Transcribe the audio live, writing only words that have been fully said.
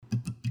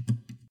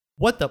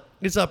What the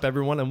is up,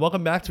 everyone, and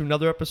welcome back to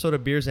another episode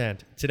of Beers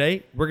and.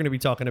 Today, we're going to be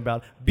talking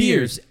about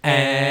Beers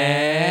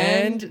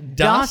and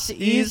Das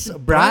ist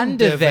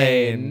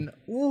Brandewijn.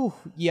 Ooh,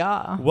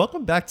 yeah.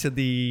 Welcome back to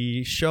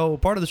the show,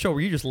 part of the show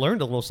where you just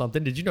learned a little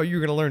something. Did you know you were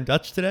going to learn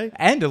Dutch today?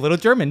 And a little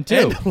German, too.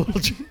 And a little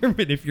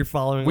German, if you're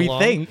following along.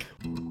 We think.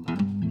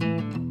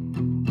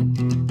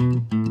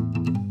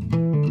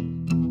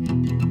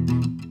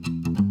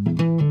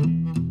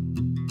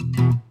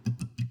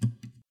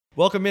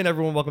 Welcome in,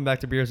 everyone. Welcome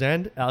back to Beers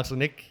and. Alex and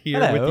Nick here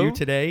Hello. with you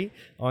today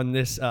on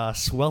this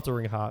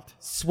sweltering hot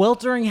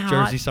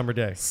Jersey summer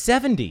day.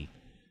 70.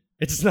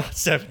 It's not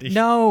 70.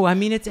 No, I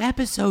mean, it's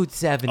episode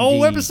 70.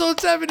 Oh, episode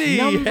 70.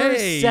 Number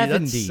hey,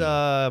 70.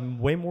 That's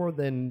way more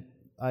than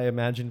I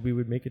imagined we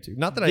would make it to.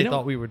 Not that I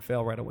thought we would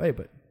fail right away,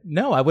 but...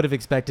 No, I would have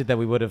expected that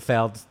we would have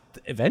failed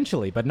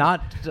eventually, but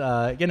not,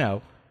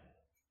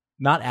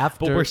 not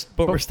after.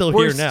 But we're still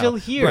here now. We're still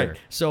here. Right.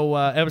 So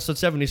episode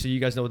 70, so you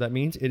guys know what that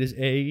means. It is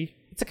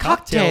It's a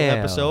cocktail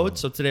episode.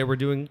 So today we're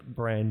doing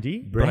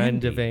brandy.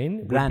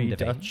 Brandewijn would be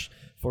Dutch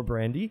for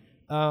brandy.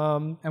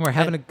 And we're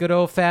having a good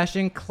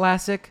old-fashioned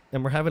classic.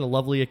 And we're having a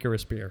lovely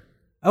Icarus beer.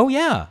 Oh,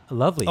 yeah. A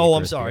lovely Oh, I'm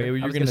Icarus sorry. beer.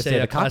 You were going to say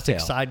a classic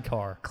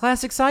sidecar.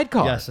 Classic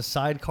sidecar. Yes, a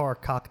sidecar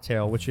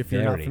cocktail, which if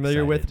you're not Very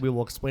familiar with, excited. we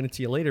will explain it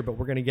to you later, but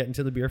we're going to get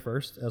into the beer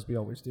first, as we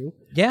always do.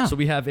 Yeah. So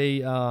we have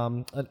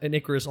an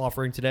Icarus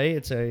offering today.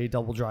 It's a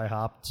double dry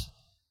hopped,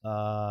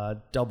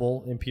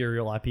 double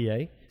imperial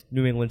IPA.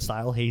 New England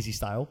style, hazy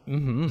style.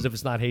 Because if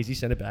it's not hazy,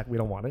 send it back. We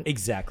don't want it.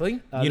 Exactly.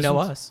 You know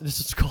us.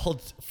 This is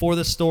called For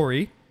the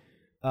Story.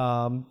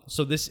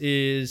 So this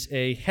is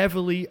a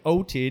heavily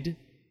oated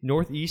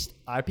Northeast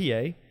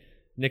IPA.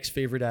 Nick's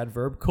favorite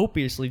adverb,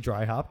 copiously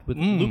dry hopped with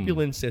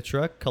lupulin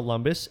citra,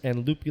 Columbus,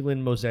 and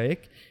lupulin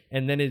mosaic.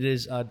 And then it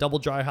is double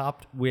dry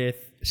hopped with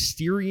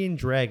Styrian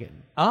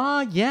Dragon.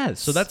 Ah,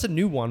 yes. So that's a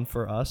new one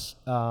for us.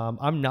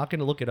 I'm not going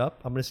to look it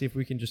up. I'm going to see if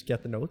we can just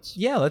get the notes.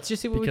 Yeah, let's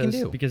just see what we can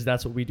do. Because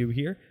that's what we do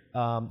here.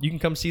 You can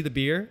come see the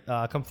beer.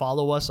 Come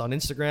follow us on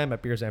Instagram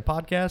at Beers and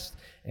Podcast.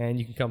 And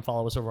you can come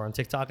follow us over on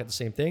TikTok at the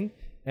same thing.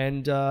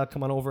 And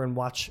come on over and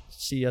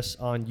see us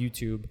on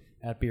YouTube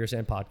at Beers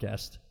and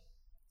Podcast.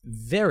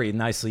 Very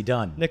nicely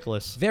done.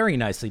 Nicholas. Very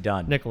nicely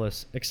done.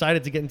 Nicholas.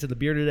 Excited to get into the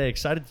beer today.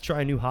 Excited to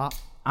try a new hop.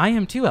 I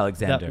am too,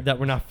 Alexander. That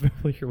we're not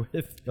familiar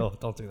with. No,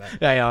 don't do that.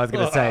 Yeah, I was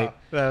going to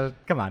say,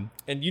 come on.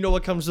 And you know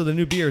what comes with a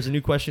new beer is a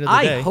new question of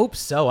the day. I hope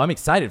so. I'm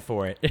excited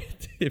for it.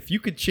 If you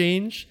could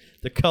change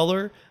the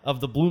color of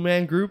the Blue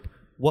Man Group,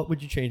 what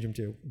would you change them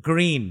to?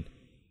 Green.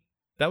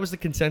 That was the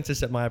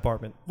consensus at my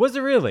apartment. Was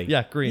it really?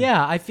 Yeah, green.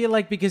 Yeah, I feel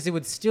like because it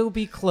would still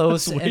be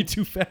close. That's way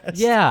too fast.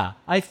 Yeah,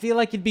 I feel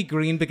like it'd be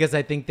green because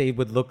I think they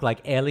would look like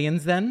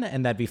aliens then,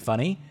 and that'd be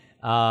funny.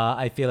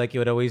 I feel like it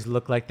would always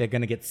look like they're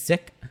going to get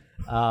sick.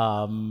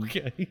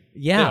 Okay.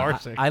 Yeah, They are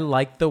sick. I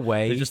like the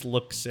way They just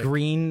look sick.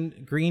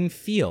 green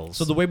feels.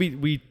 So the way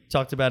we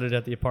talked about it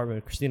at the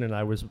apartment, Christina and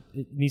I, was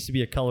it needs to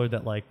be a color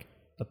that like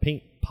the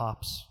paint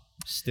pops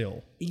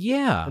still.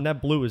 Yeah. And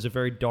that blue is a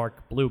very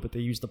dark blue, but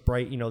they use the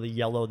bright, the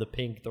yellow, the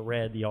pink, the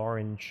red, the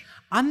orange.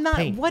 I'm not.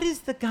 paint. What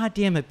is the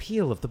goddamn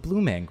appeal of the Blue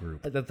Man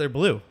Group? That they're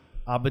blue.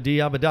 Abadi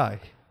abadai.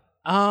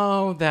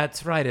 Oh,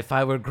 that's right. If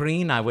I were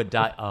green, I would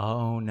die.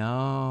 Oh,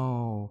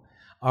 no.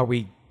 Are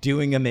we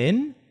doing them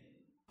in?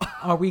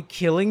 Are we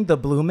killing the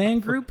Blue Man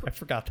Group? I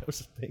forgot that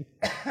was a thing.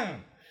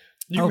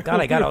 Oh,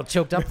 God, I got all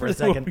choked up for a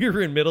second. We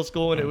were in middle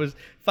school and it was,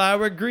 if I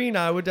were green,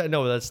 I would die.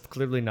 No, that's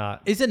clearly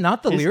not. Is it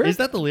not the lyric? Is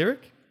that the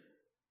lyric?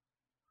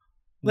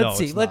 Let's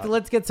see.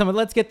 Let's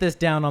get this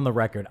down on the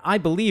record. I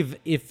believe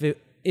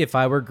if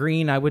I were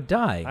green, I would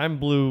die. I'm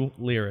blue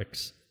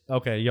lyrics.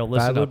 Okay, yo,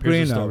 listen up.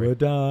 Here's the story. I would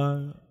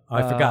die.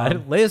 I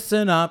forgot.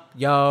 Listen up,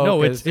 yo.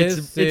 No, it's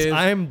is-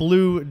 I'm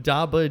blue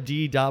daba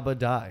dee daba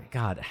die.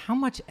 God, how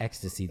much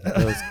ecstasy did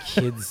those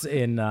kids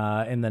in the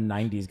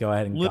 90s go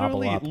ahead and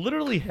gobble up?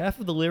 Literally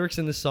half of the lyrics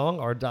in the song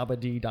are daba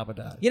dee daba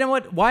die. You know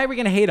what? Why are we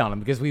going to hate on them?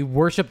 Because we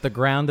worship the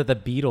ground that the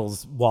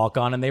Beatles walk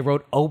on, and they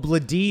wrote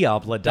Obla Dee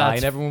Obla Die,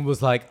 and everyone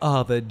was like,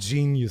 oh, the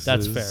geniuses.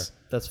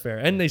 That's fair.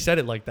 And they said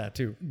it like that,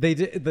 too. They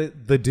did.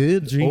 They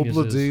did. Geniuses.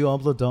 Obla Dee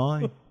Obla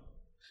Die.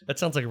 That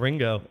sounds like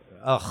Ringo.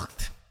 Ugh,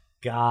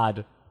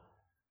 God.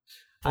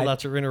 Pull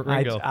out your inner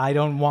Ringo. I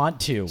don't want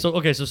to.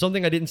 So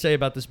something I didn't say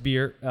about this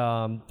beer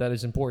that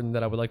is important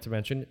that I would like to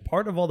mention.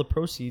 Part of all the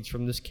proceeds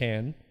from this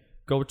can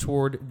go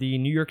toward the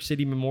New York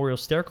City Memorial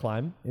Stair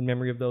Climb in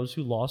memory of those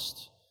who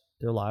lost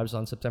their lives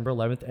on September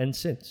 11th and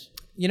since.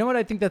 You know what?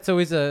 I think that's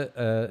always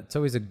a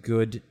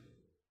good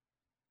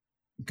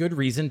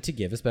reason to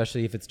give,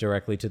 especially if it's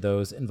directly to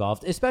those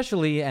involved.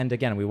 Especially, and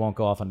again, we won't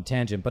go off on a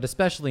tangent, but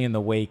especially in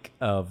the wake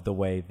of the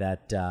way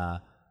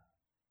that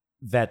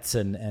vets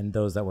and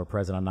those that were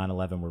present on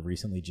 9/11 were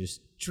recently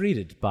just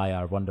treated by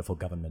our wonderful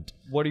government.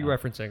 What are you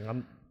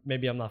referencing?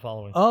 Maybe I'm not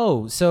following.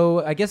 Oh,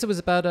 so I guess it was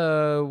about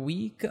a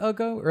week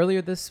ago,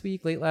 earlier this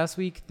week, late last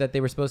week, that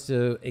they were supposed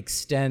to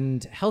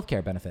extend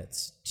healthcare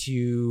benefits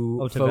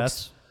to to folks.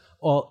 vets?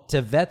 Well,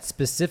 to vets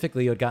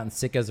specifically who had gotten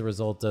sick as a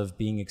result of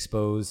being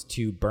exposed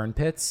to burn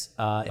pits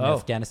in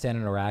Afghanistan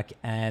and Iraq,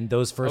 and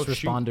those first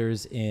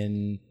responders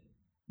in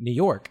New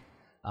York,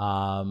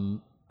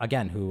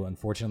 again, who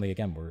unfortunately,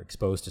 again, were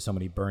exposed to so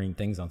many burning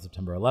things on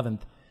September 11th.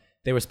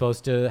 They were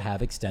supposed to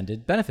have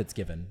extended benefits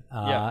given.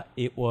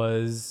 It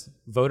was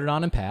voted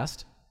on and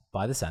passed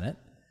by the Senate.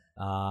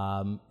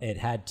 It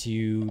had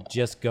to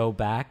just go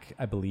back,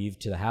 I believe,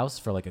 to the House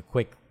for like a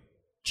quick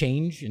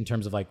change in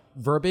terms of like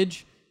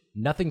verbiage.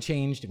 Nothing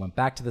changed. It went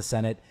back to the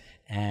Senate,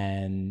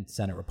 and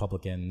Senate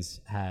Republicans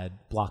had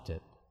blocked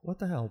it. What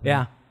the hell?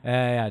 Man?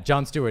 Yeah.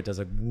 Jon Stewart does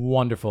a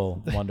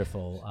wonderful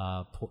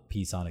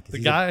piece on it.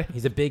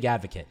 He's a big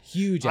advocate,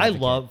 huge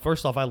advocate.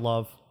 First off, I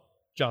love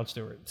Jon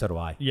Stewart. So do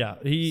I. Yeah,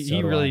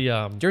 he really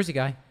Jersey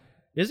guy.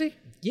 Is he?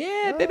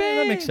 Yeah, baby.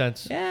 That makes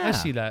sense. Yeah, I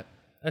see that.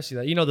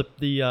 You know,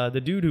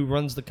 the dude who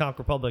runs the Conk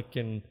Republic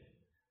can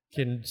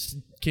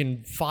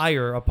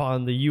fire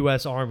upon the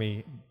U.S.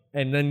 Army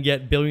and then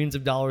get billions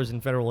of dollars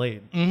in federal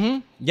aid.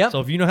 Mm-hmm. Yep.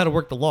 So if you know how to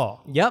work the law,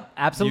 yep,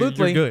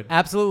 absolutely, you're good.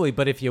 Absolutely.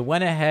 But if you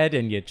went ahead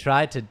and you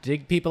tried to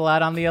dig people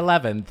out on the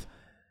 11th,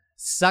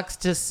 sucks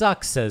to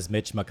suck, says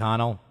Mitch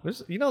McConnell.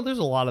 There's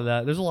a lot of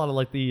that. There's a lot of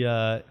like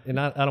and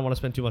I don't want to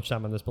spend too much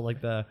time on this, but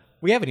like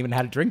we haven't even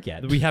had a drink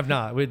yet. We have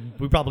not. We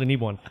probably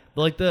need one.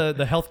 But like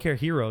the healthcare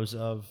heroes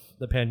of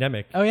the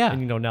pandemic. Oh yeah.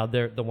 And now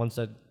they're the ones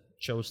that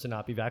chose to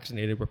not be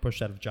vaccinated were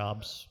pushed out of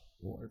jobs.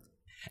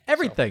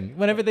 Everything. So,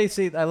 whenever they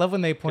see, I love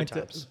when they point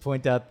out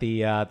the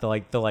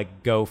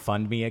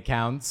GoFundMe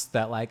accounts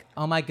that like,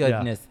 oh my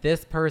goodness,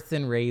 this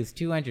person raised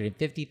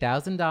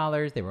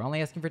 $250,000. They were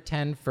only asking for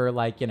 10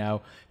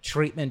 for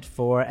treatment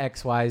for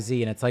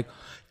XYZ, and it's like,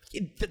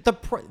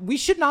 we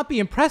should not be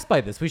impressed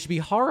by this. We should be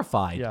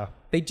horrified. Yeah.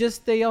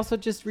 They also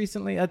just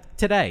recently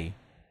today,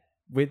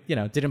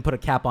 didn't put a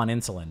cap on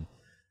insulin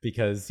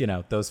because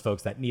those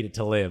folks that needed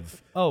to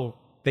live. Oh,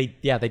 they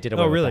did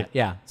away with that.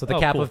 Yeah. So the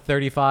cap of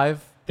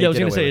 35. I was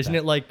going to say, isn't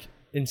it like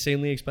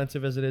insanely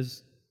expensive as it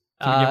is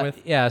to begin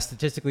with? Yeah,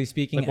 statistically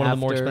speaking, like one of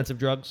the more expensive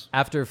drugs.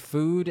 After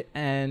food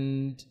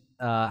and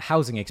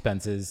housing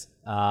expenses,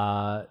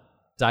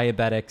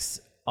 diabetics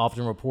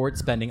often report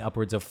spending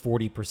upwards of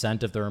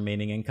 40% of their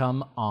remaining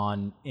income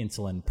on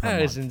insulin per month.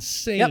 That is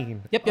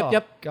insane.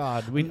 Yep.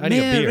 God, I need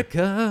a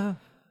beer.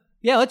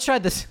 Yeah, let's try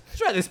this. Let's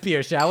try this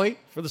beer, shall we?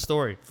 For the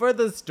story.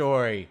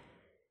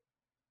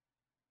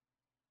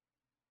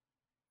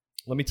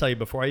 Let me tell you,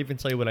 before I even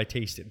tell you what I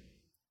tasted,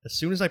 as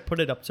soon as I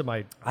put it up to my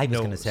nose, I was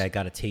going to say I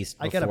got a taste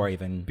before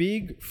even.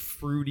 Big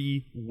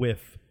fruity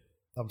whiff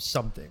of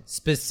something.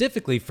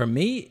 Specifically for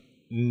me,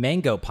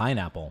 mango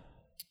pineapple.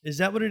 Is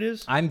that what it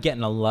is? I'm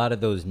getting a lot of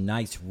those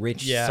nice,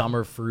 rich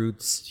summer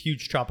fruits.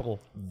 Huge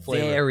tropical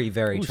flavor. Very,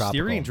 very tropical.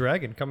 Styrian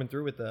Dragon coming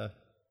through with the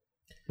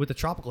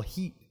tropical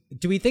heat.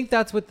 Do we think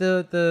that's what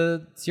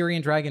the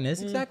Syrian Dragon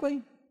is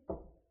exactly?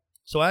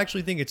 So I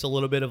actually think it's a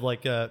little bit of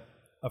like a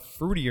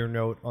fruitier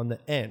note on the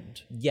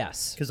end.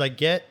 Yes. Because I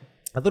get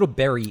a little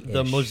berry-ish.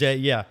 The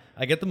mosaic, yeah.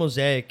 I get the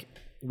mosaic,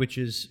 which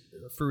is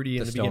fruity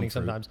in the beginning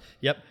sometimes.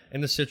 Yep.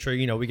 And the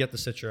Citra, we get the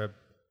Citra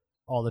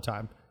all the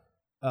time.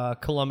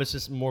 Columbus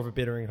is more of a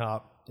bittering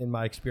hop in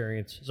my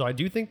experience. So I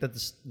do think that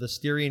the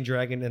Styrian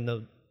Dragon and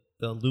the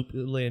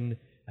lupulin,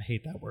 I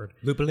hate that word.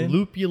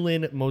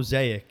 Lupulin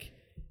mosaic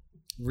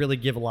really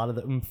give a lot of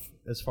the oomph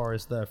as far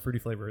as the fruity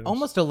flavor is.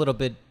 Almost a little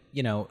bit,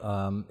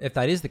 if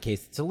that is the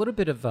case, it's a little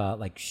bit of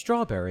like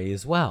strawberry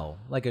as well.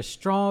 Like a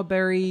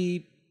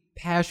strawberry,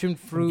 passion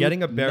fruit. I'm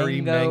getting a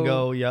berry,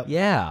 mango, yep.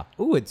 Yeah.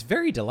 Ooh, it's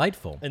very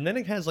delightful. And then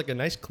it has like a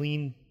nice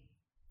clean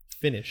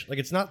finish. Like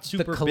it's not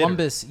super The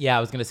Columbus, bitter. Yeah,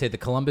 I was going to say the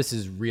Columbus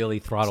is really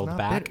throttled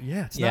back. Bitter.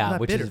 Yeah, it's not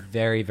which bitter. Is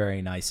very,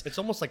 very nice. It's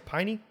almost like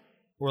piney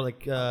or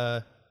like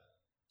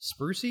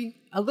sprucey.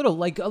 A little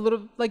like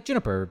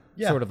juniper,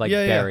 sort of like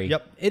berry. Yeah.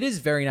 Yep. It is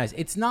very nice.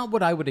 It's not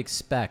what I would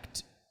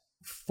expect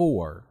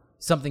for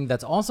something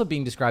that's also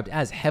being described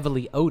as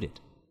heavily oated.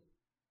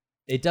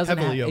 It doesn't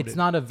heavily oated.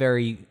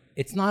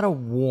 It's not a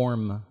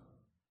warm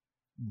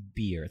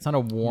beer. It's not a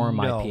warm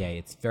IPA.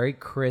 It's very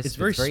crisp. It's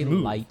very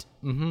smooth. Light.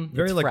 Mm-hmm.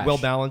 Very like well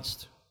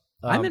balanced.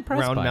 I'm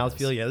impressed round by mouthfeel.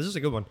 this. Yeah, this is a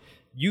good one.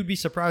 You'd be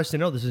surprised to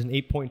know this is an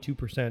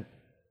 8.2%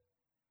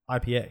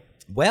 IPA.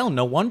 Well,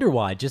 no wonder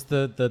why. Just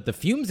the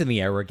fumes in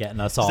the air were getting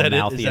us all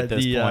mouthy at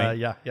this point.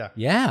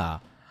 Yeah.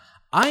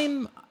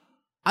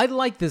 I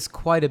like this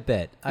quite a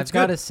bit. I've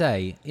got to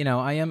say,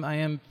 I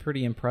am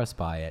pretty impressed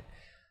by it.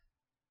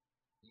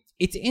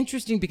 It's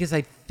interesting because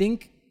I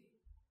think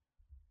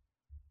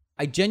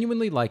I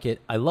genuinely like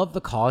it. I love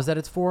the cause that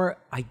it's for.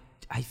 I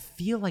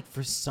feel like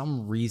for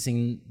some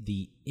reason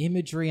the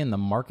imagery and the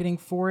marketing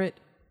for it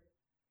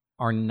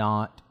are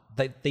not,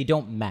 they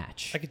don't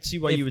match. I could see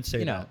why you would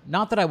say that.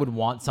 Not that I would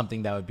want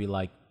something that would be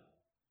like,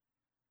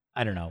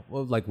 I don't know,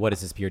 like what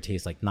does this beer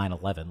taste like?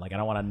 9/11. Like I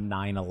don't want a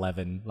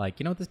 9/11. Like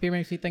what this beer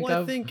makes me think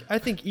of? I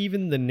think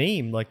even the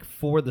name, like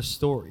for the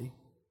story,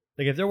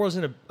 like if there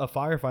wasn't a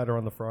firefighter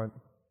on the front,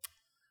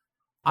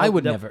 I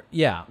would never.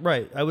 Yeah,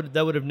 right.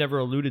 That would have never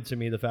alluded to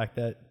me the fact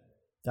that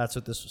that's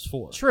what this was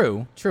for.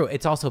 True.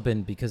 It's also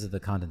been because of the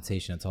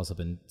condensation. It's also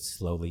been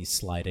slowly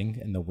sliding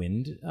in the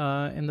wind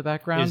in the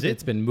background. Is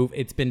it?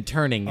 It's been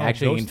turning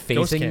and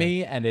facing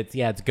me, and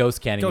it's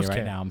ghost canning me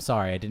right now. I'm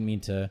sorry, I didn't mean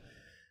to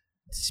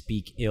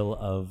speak ill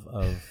of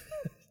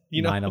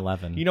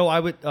 9/11. I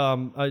would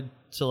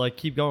to like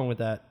keep going with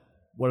that.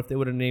 What if they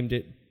would have named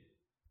it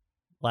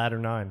Ladder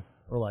 9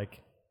 or like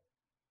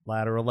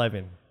Ladder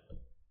 11?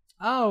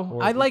 Oh,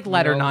 Or, I like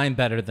Ladder 9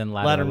 better than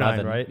Ladder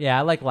 11. 9, right? Yeah,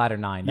 I like Ladder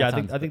 9. Yeah, I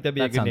think that'd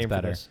be a good name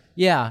for this.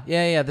 Yeah.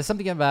 There's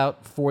something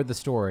about for the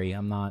story.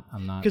 I'm not.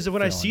 Because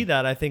when I see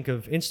that, I think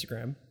of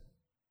Instagram.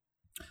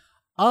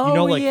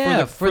 Oh,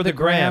 like for the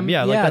gram.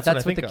 Yeah, like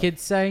that's what the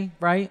kids say,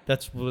 right?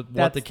 That's what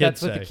the kids say.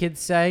 That's what the kids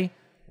say.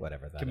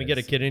 Whatever that is. Can we get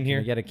a kid in here?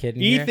 Can we get a kid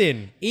in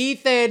here?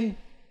 Ethan!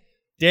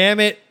 Damn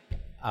it.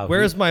 Oh,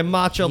 Where's my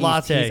matcha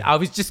latte? I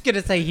was just going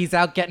to say he's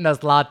out getting us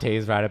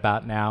lattes right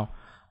about now.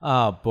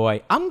 Oh,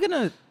 boy. I'm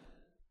going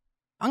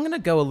to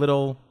go a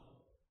little...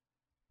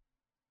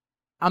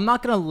 I'm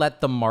not going to let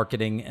the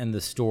marketing and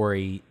the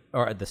story,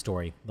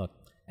 look,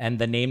 and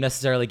the name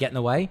necessarily get in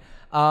the way.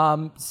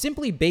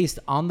 Simply based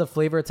on the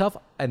flavor itself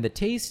and the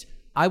taste,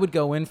 I would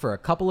go in for a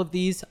couple of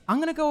these. I'm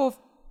going to go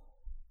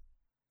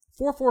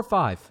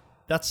 4.45.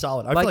 That's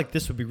solid. I feel like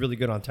this would be really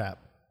good on tap.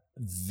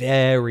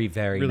 Very,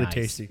 very really nice.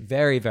 Tasty.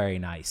 Very, very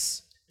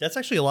nice. That's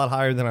actually a lot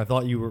higher than I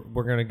thought you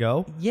were going to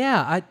go.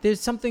 Yeah, there's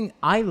something...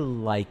 I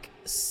like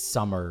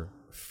summer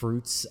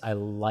fruits. I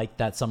like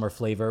that summer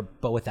flavor,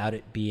 but without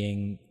it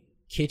being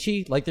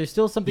kitschy. Like, there's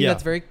still something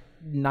that's very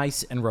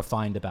nice and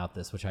refined about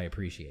this, which I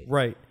appreciate.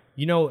 Right.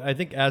 I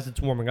think as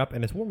it's warming up,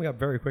 and it's warming up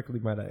very quickly,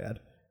 might I add.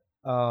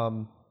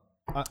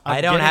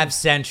 I don't have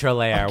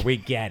central air. We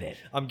get it.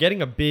 I'm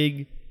getting a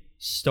big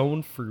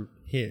stone fruit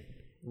hit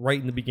right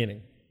in the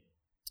beginning.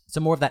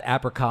 Some more of that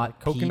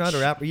apricot, coconut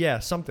peach. Or apple. Yeah,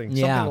 something.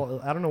 Yeah.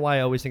 I don't know why I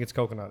always think it's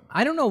coconut.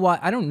 I don't know why.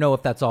 I don't know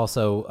if that's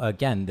also,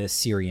 again, this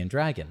Syrian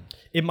dragon.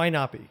 It might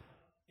not be.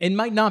 It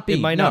might not be. It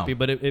might not be,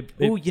 but it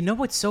Oh, you know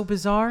what's so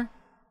bizarre?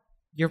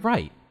 You're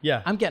right.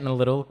 Yeah. I'm getting a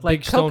little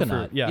like big stone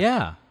coconut. fruit. Yeah.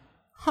 Yeah.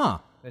 Huh.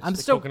 I'm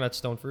still coconut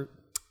stone fruit.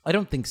 I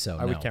don't think so.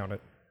 I would count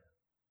it.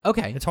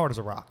 Okay. It's hard as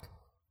a rock.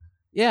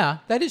 Yeah,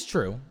 that is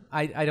true.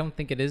 I don't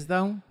think it is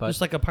though. But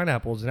just like a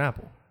pineapple is an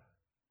apple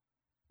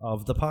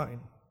of the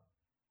pine.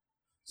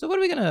 So what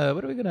are we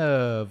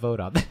gonna vote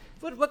on?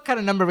 what kind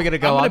of number are we gonna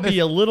go on? I'm gonna be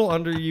a little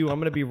under you. I'm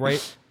gonna be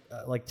right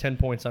like 10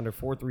 points under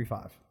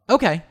 4.35.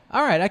 Okay,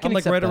 all right. I can. I'm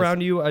like right those.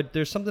 around you.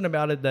 There's something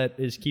about it that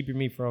is keeping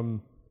me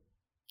from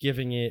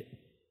giving it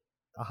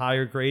a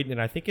higher grade,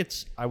 and I think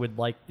I would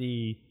like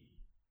the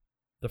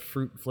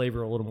fruit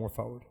flavor a little more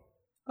forward.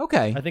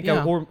 Okay, I think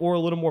yeah. or a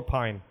little more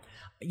pine.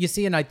 You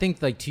see, and I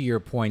think like to your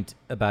point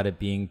about it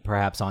being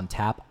perhaps on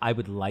tap, I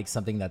would like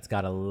something that's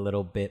got a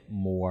little bit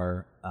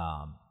more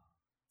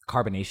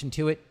carbonation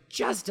to it,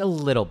 just a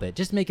little bit.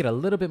 Just make it a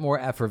little bit more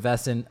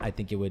effervescent. I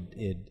think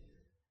it'd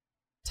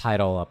tie it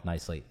all up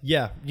nicely.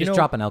 Yeah, just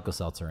drop an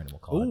Alka-Seltzer in and we'll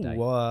call it a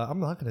day. I'm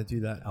not going to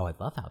do that. Oh, I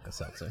love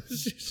Alka-Seltzer.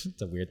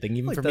 It's a weird thing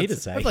even for me to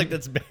say. I feel like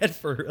that's bad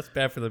for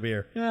the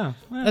beer. Yeah,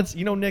 well. That's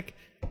Nick.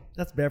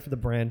 That's bad for the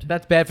brand.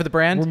 That's bad for the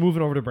brand. We're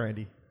moving over to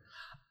brandy.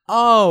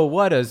 Oh,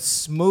 what a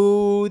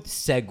smooth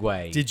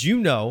segue. Did you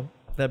know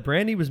that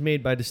brandy was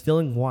made by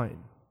distilling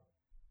wine?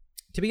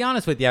 To be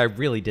honest with you, I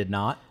really did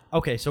not.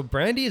 Okay, so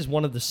brandy is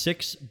one of the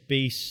 6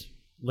 base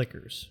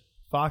liquors: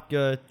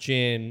 vodka,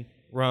 gin,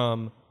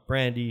 rum,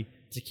 brandy,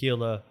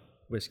 tequila,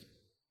 whiskey.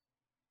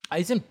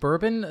 Isn't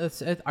bourbon?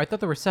 I thought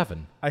there were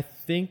 7. I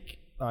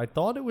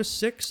thought it was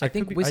 6. I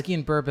think whiskey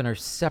and bourbon are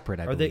separate.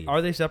 I believe.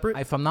 Are they separate?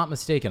 If I'm not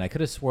mistaken, I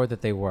could have swore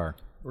that they were.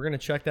 We're gonna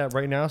check that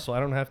right now, so I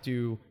don't have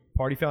to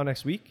party foul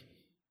next week.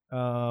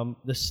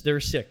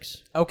 There's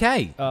 6.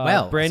 Okay.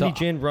 Well, brandy,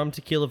 gin, rum,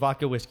 tequila,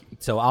 vodka, whiskey.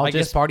 So I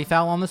guess party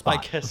foul on the spot.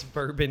 I guess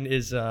bourbon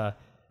is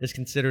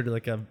considered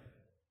like a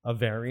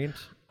variant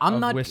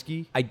of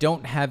whiskey. I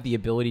don't have the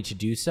ability to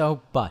do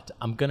so, but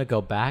I'm gonna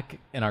go back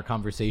in our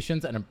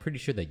conversations, and I'm pretty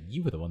sure that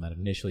you were the one that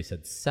initially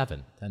said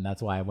 7, and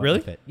that's why I went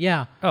with it.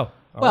 Yeah. Oh.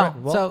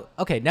 Well, so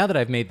okay. Now that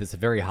I've made this a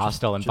very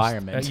hostile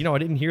environment, I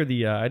didn't hear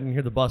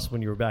the bus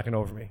when you were backing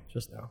over me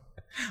just now.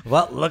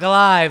 Well, look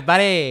alive,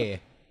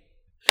 buddy.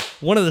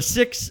 One of the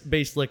 6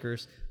 base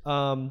liquors.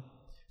 So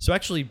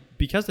actually,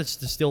 because it's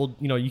distilled,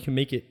 you can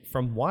make it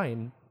from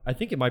wine. I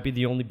think it might be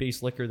the only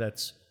base liquor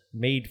that's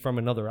made from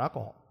another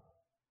alcohol.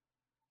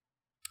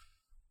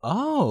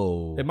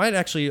 Oh. It might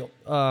actually.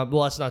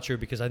 Well, that's not true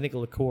because I think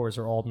liqueurs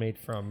are all made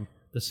from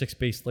the 6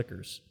 base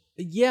liquors.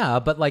 Yeah,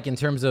 but like in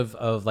terms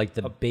of like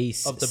the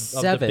base of the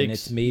 7,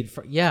 it's made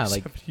from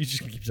like you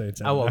just keep saying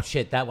 7. Oh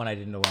shit, that one I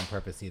didn't know on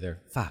purpose either.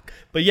 Fuck.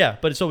 But yeah,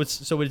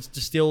 it's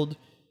distilled.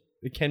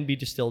 It can be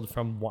distilled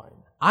from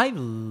wine. I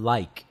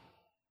like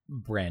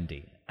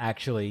brandy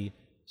actually.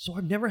 So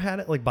I've never had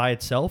it like by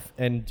itself,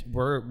 and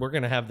we're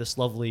gonna have this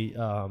lovely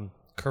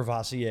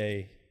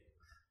Courvoisier,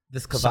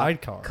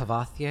 sidecar.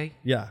 Courvoisier.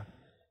 Yeah,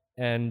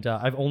 and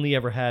I've only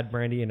ever had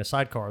brandy in a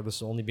sidecar.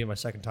 This will only be my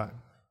second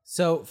time.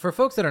 So, for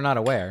folks that are not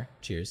aware,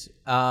 cheers.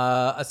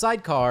 A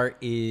sidecar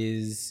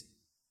is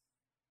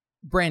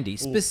brandy. Ooh.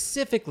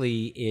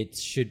 Specifically, it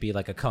should be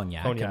like a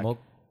cognac. And we'll,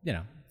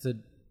 it's a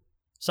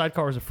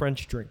sidecar is a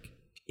French drink.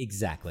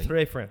 Exactly.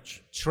 Très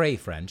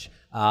French.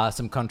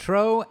 Some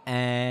Cointreau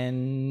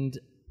and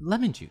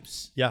lemon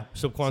juice. Yeah,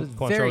 so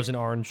Cointreau is an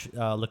orange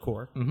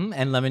liqueur.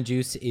 And lemon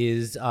juice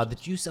is the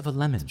juice of a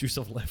lemon. Juice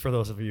of for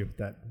those of you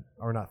that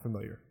are not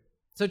familiar.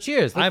 So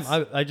cheers.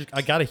 I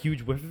got a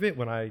huge whiff of it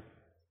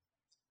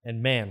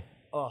man,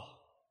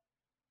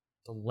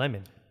 the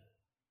lemon.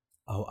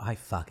 Oh, I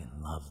fucking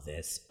love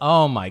this.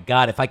 Oh my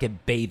God, if I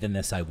could bathe in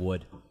this, I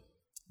would.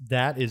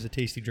 That is a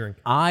tasty drink.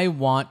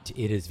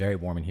 It is very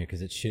warm in here because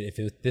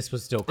this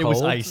was still cold. It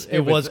was ice. It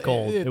was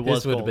cold.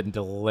 This would have been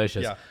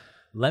delicious. Yeah.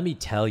 Let me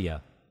tell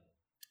you,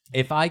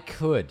 if I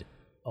could,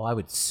 I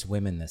would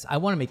swim in this. I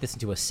want to make this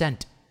into a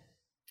scent.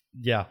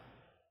 Yeah.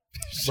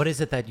 What is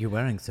it that you're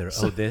wearing, sir?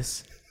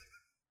 This?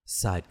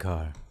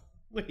 Sidecar.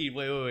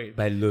 Wait.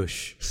 By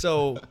Lush.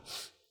 So,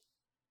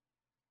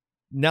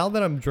 now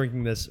that I'm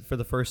drinking this for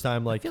the first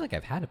time, I feel like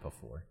I've had it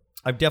before.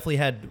 I've definitely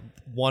had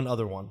one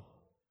other one.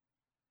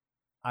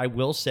 I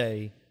will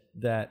say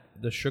that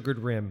the sugared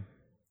rim,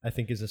 I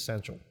think, is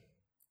essential.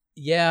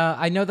 Yeah,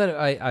 I know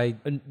that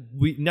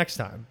next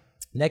time.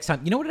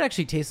 You know what it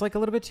actually tastes like a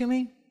little bit to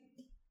me?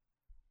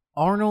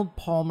 Arnold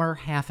Palmer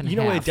half and half.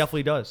 You know what it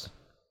definitely does.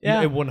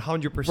 Yeah. It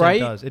 100% right?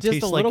 does. It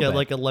Just tastes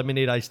like a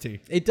lemonade iced tea.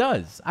 It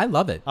does. I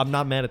love it. I'm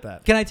not mad at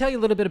that. Can I tell you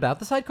a little bit about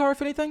the sidecar,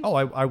 if anything? Oh,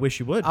 I wish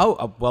you would.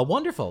 Oh, well,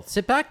 wonderful.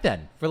 Sit back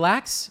then,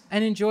 relax,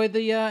 and enjoy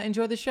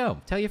the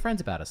show. Tell your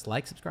friends about us.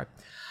 Like, subscribe.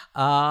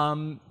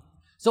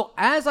 So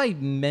as I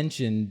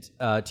mentioned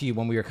to you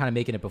when we were kind of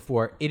making it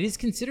before, it is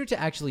considered to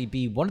actually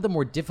be one of the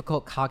more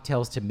difficult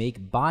cocktails to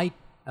make by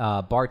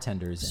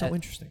bartenders. So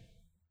interesting.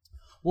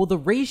 Well, the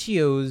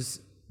ratios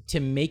to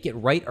make it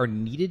right are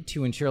needed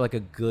to ensure like a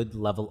good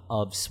level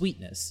of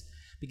sweetness.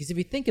 Because if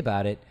you think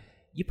about it,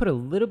 you put a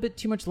little bit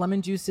too much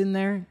lemon juice in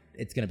there,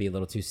 it's going to be a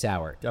little too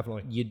sour.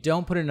 Definitely. You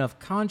don't put enough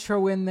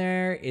Cointreau in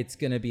there, it's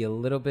going to be a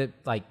little bit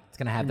it's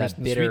going to have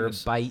that bitter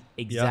bite.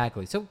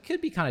 Exactly. Yep. So it could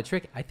be kind of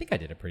tricky. I think I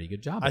did a pretty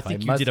good job. I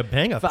think you did a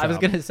bang-up job. I was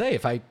going to say,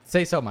 if I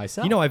say so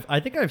myself. You know, I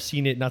think I've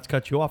seen it, not to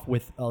cut you off,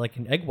 with like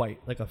an egg white,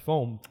 like a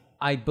foam.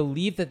 I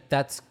believe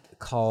that's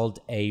called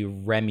a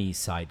Remy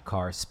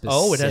sidecar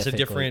specifically. Oh, it has a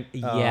different...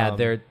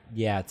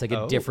 it's like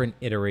a different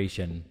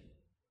iteration.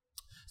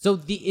 So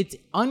it's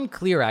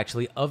unclear,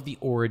 actually, of the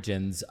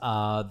origins,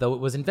 though it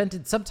was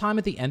invented sometime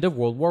at the end of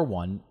World War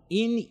I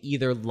in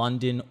either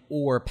London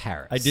or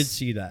Paris. I did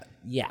see that.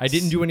 Yes. I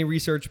didn't do any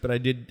research, but I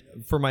did,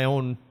 for my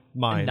own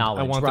mind,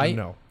 knowledge, I wanted to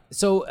know.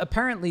 So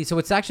apparently,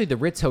 it's actually the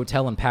Ritz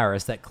Hotel in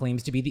Paris that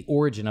claims to be the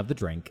origin of the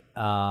drink.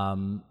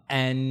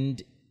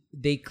 And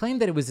they claim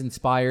that it was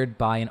inspired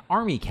by an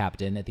army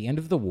captain at the end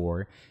of the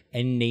war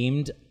and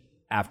named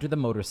after the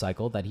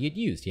motorcycle that he had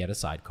used. He had a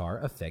sidecar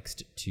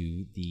affixed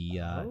to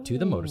the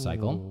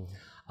motorcycle.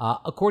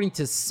 According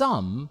to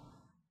some,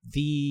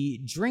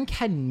 the drink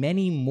had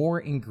many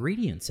more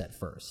ingredients at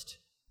first,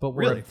 but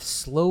were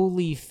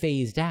slowly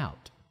phased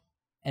out.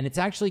 And it's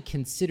actually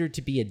considered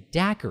to be a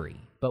daiquiri,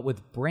 but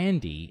with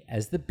brandy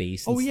as the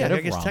base instead of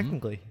rum. I guess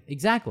technically.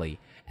 Exactly.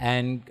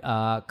 And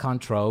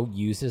Cointreau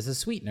used as a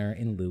sweetener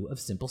in lieu of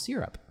simple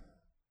syrup.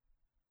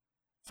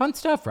 Fun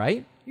stuff,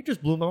 right? You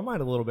just blew my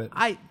mind a little bit.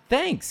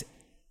 Thanks.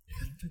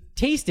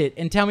 Taste it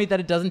and tell me that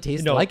it doesn't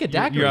taste like a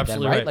daiquiri. You're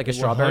absolutely right? right. Like a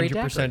strawberry 100%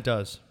 daiquiri.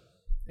 does.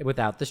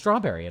 Without the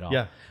strawberry at all.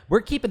 Yeah.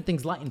 We're keeping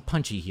things light and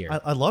punchy here.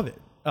 I love it.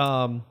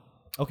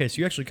 Okay, so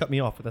you actually cut me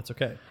off, but that's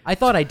okay. I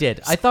thought I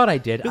did. I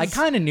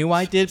kind of knew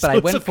I did, but I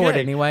went for it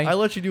anyway. I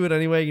let you do it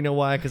anyway. You know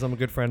why? Because I'm a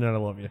good friend and I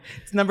love you.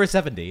 It's number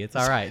 70. It's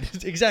all right.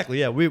 Exactly.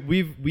 Yeah.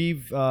 We've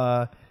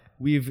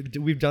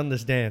done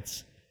this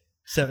dance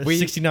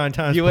 69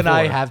 times. You before. and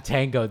I have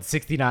tangoed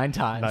 69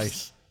 times.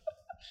 Nice.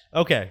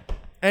 Okay.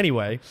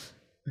 Anyway,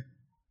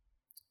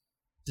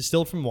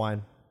 distilled from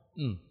wine.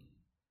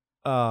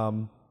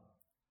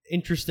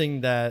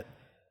 Interesting that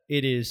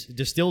it is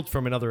distilled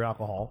from another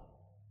alcohol.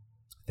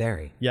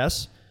 Very.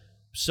 Yes.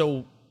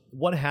 So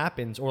what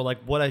happens, or like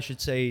what I should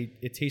say,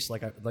 it tastes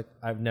like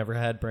I've never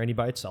had brandy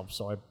by itself,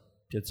 so I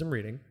did some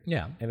reading.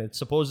 Yeah. And it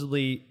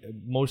supposedly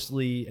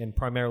mostly and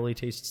primarily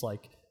tastes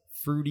like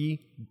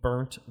fruity,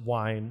 burnt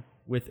wine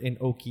with an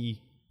oaky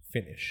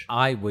finish.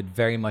 I would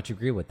very much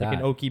agree with that. Like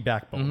an oaky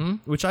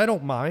backbone, which I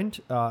don't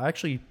mind. I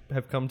actually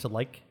have come to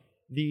like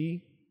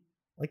the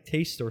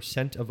taste or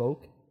scent of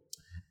oak.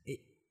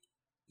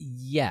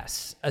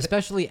 Yes,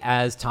 especially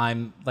as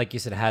time, like you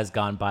said, has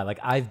gone by. Like,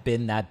 I've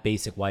been that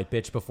basic white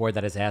bitch before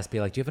that has asked me,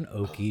 like, do you have an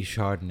oaky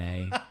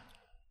Chardonnay?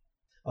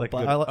 I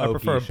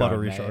prefer a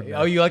buttery Chardonnay.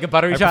 Oh, you like a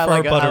buttery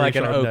Chardonnay? I like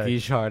an Chardonnay. oaky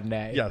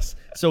Chardonnay. Yes.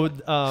 So,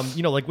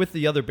 like with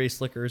the other base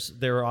liquors,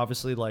 there are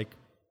obviously like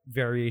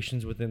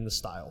variations within the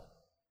style,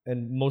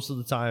 and most of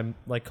the time,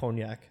 like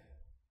cognac,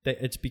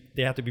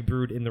 they have to be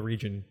brewed in the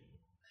region.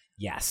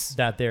 Yes.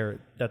 That the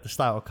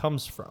style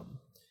comes from.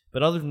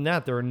 But other than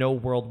that, there are no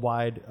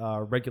worldwide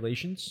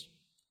regulations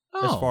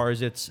as far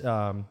as its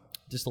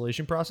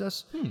distillation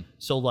process.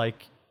 So,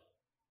 like,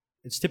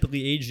 it's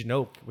typically aged in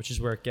oak, which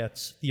is where it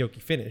gets the oaky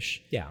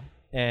finish. Yeah.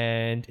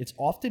 And it's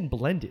often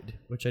blended,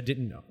 which I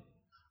didn't know.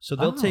 So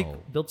they'll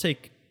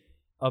take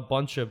a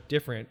bunch of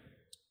different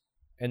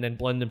and then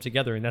blend them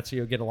together, and that's how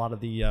you'll get a lot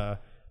of the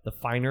the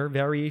finer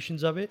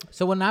variations of it.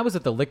 So when I was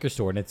at the liquor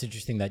store, and it's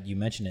interesting that you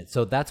mentioned it,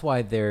 so that's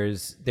why there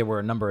were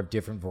a number of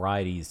different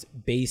varieties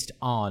based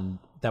on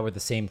that were the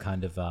same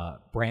kind of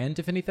brand,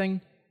 if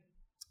anything.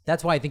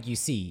 That's why I think you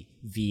see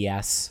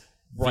VS,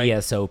 Right.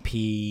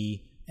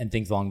 VSOP, and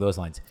things along those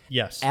lines.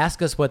 Yes.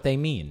 Ask us what they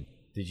mean.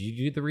 Did you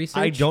do the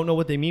research? I don't know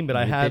what they mean, but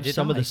I have did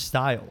some of I. the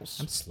styles.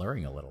 I'm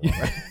slurring a little.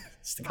 Right?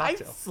 It's the I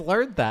cocktail.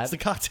 slurred that. It's the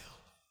cocktail.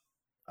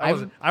 I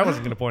wasn't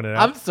going to point it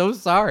I'm out. so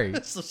sorry.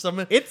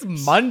 So It's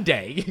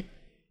Monday.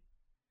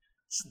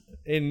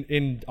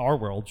 in our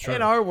world, sure.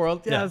 In our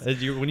world, yes.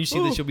 Yeah, when you see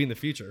this, you'll be in the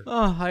future.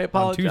 Oh, I On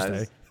apologize.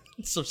 Tuesday.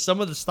 So some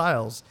of the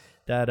styles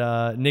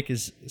that Nick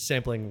is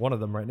sampling, one of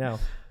them right now.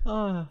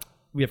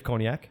 We have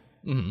cognac,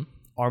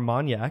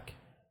 Armagnac,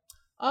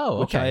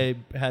 Oh, which okay.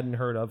 I hadn't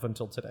heard of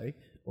until today,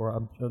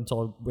 or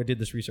until I did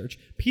this research.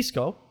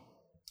 Pisco,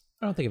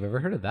 I don't think I've ever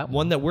heard of that one.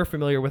 one that we're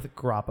familiar with,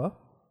 Grappa,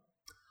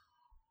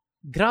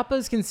 Grappa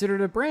is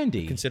considered a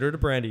brandy. considered a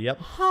brandy. Yep.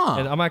 Huh.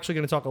 And I'm actually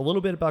going to talk a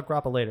little bit about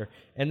Grappa later.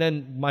 And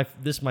then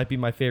this might be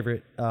my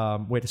favorite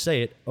way to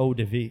say it, eau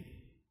de vie.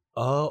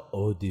 Oh,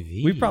 eau de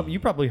vie. You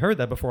probably heard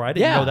that before. I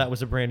didn't Yeah. know that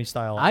was a brandy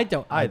style. I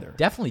don't either. I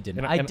definitely didn't.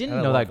 And I and didn't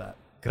I know love that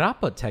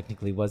Grappa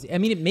technically was. I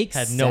mean, it makes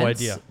Had sense. no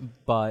idea.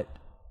 But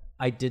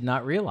I did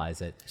not realize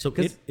it. So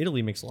 'Cause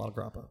Italy makes a lot of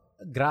Grappa.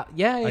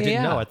 yeah, I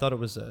didn't know. I thought it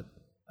was a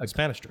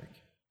Spanish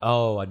drink.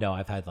 Oh, no,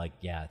 I've had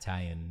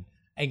Italian.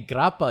 And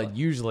Grappa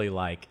usually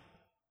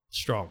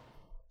Strong.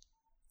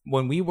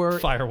 when we were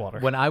Firewater.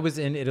 When I was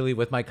in Italy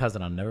with my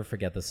cousin, I'll never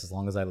forget this as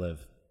long as I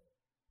live.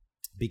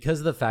 Because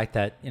of the fact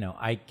that,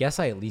 I guess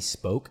I at least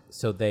spoke,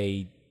 so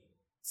they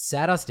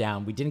sat us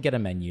down. We didn't get a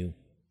menu.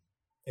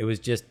 It was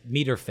just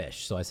meat or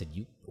fish. So I said,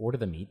 you order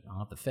the meat, I'll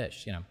have the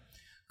fish,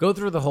 Go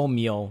through the whole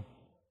meal.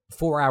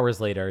 4 hours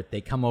later,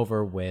 they come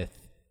over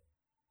with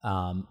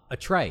a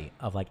tray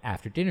of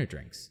after dinner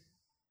drinks.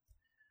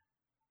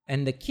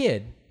 And the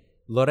kid,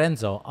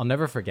 Lorenzo, I'll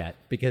never forget,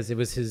 because it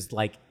was his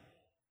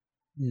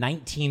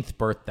 19th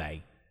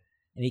birthday.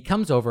 And he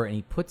comes over and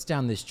he puts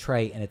down this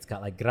tray, and it's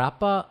got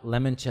grappa,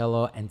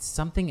 limoncello, and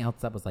something else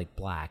that was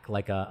black,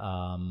 like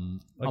a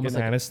almost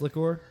an anise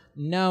liqueur?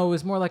 No, it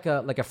was more like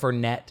a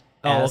Fernet.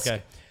 Oh,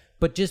 okay.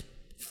 But just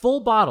full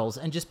bottles,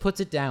 and just puts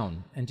it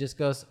down and just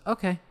goes,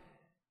 okay.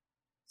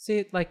 See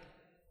it,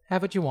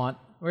 have what you want.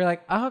 We're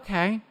like, oh,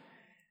 okay.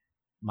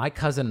 My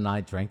cousin and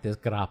I drank this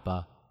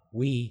grappa.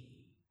 We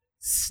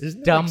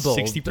stumbled.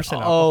 60% Oh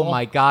alcohol?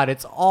 my God,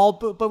 it's all.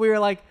 But we were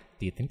like,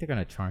 do you think they're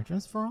gonna charge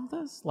us for all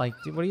this? What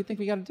do you think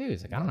we got to do?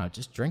 He's like, I don't know,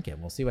 just drink it.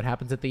 We'll see what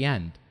happens at the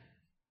end.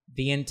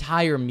 The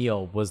entire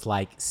meal was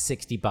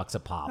 $60 a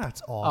pop.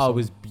 That's Oh, awesome. it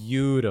was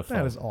beautiful.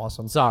 That is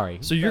awesome. Sorry.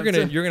 So you're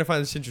gonna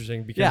find this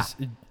interesting because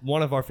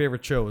one of our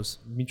favorite shows,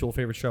 mutual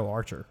favorite show,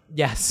 Archer.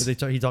 Yes.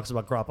 He talks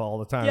about grappa all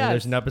the time. Yes. And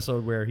there's an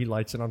episode where he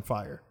lights it on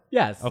fire.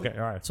 Yes. Okay,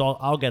 all right. So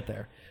I'll get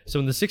there. So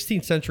in the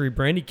 16th century,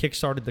 brandy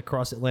kickstarted the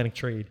cross-Atlantic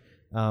trade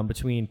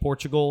between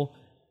Portugal,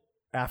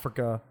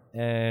 Africa,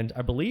 and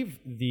I believe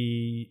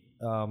the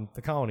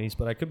colonies,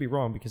 but I could be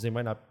wrong because they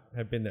might not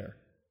have been there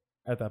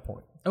at that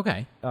point.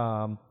 Okay.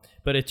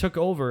 But it took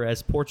over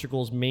as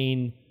Portugal's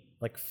main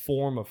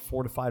form of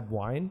fortified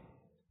wine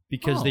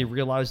because they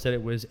realized that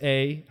it was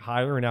A,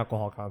 higher in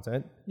alcohol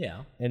content,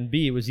 Yeah. and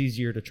B, it was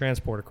easier to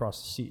transport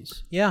across the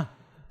seas. Yeah.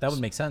 That would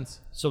make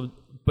sense. So,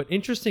 but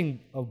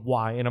interesting of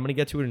why, and I'm going to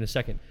get to it in a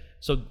second.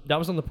 So that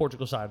was on the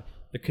Portugal side.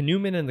 The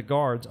canoemen and the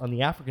guards on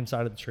the African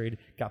side of the trade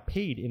got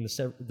paid in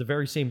the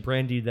very same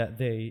brandy that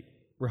they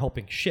were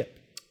helping ship.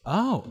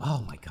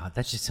 Oh my God!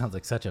 That just sounds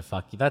like such a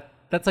fuck you.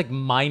 That's like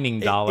mining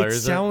dollars.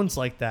 It sounds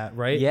like that,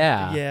 right?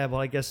 Yeah. Yeah, well,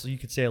 I guess you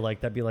could say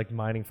that'd be like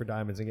mining for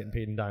diamonds and getting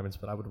paid in diamonds,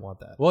 but I would want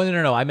that. Well,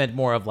 no. I meant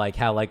more of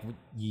how you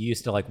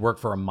used to work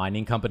for a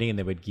mining company and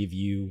they would give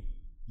you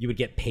would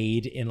get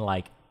paid in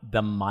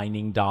the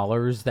mining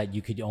dollars that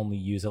you could only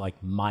use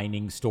at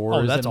mining stores.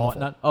 Oh, that's and awful.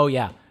 whatnot. Oh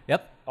yeah.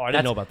 Yep. Oh, I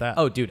didn't know about that.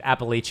 Oh, dude,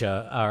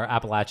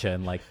 Appalachia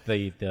in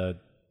the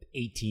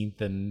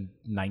 18th and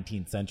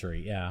 19th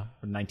century. Yeah,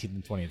 or 19th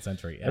and 20th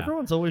century. Yeah.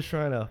 Everyone's always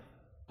trying to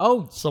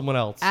someone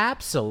else.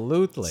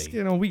 Absolutely.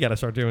 We got to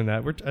start doing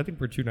that. I think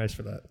we're too nice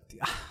for that.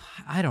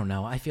 I don't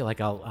know. I feel like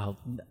I'll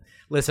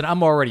listen.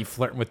 I'm already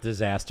flirting with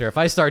disaster. If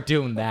I start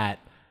doing that,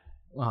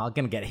 well, I'm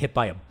gonna get hit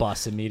by a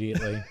bus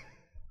immediately.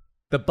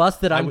 The bus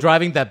that I'm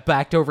driving that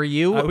backed over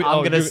you, I'm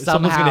gonna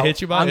someone's gonna hit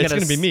you by. It's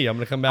gonna be me. I'm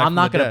gonna come back. I'm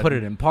not gonna put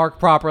it in park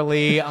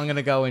properly. I'm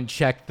gonna go and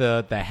check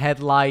the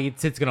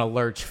headlights. It's gonna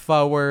lurch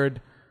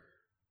forward.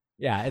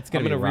 Yeah, it's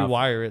gonna. I'm gonna be rough.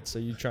 rewire it so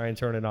you try and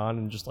turn it on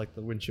and just the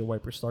windshield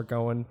wipers start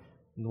going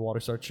and the water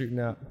starts shooting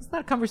out. It's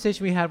not a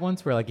conversation we had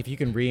once where if you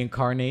can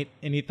reincarnate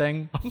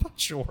anything. I'm not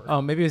sure.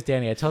 Oh, maybe it was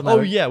Danny. I told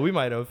him. Yeah, we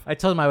might have. I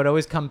told him I would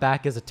always come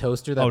back as a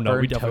toaster that we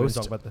burned definitely toast.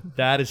 talk about that.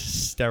 That is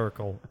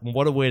hysterical.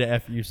 What a way to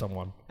F you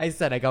someone. I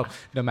go,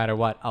 no matter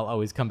what, I'll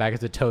always come back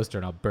as a toaster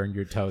and I'll burn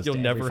your toast. You'll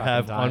never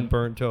have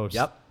unburnt toast.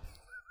 Yep.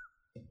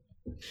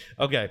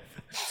 Okay.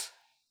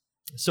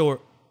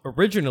 So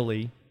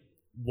originally,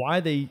 why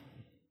they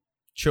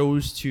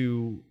chose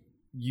to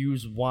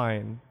use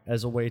wine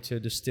as a way to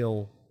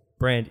distill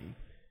brandy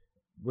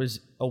was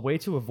a way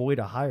to avoid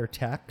a higher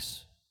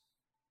tax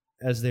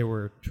as they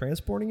were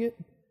transporting it.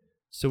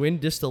 So in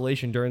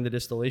distillation, during the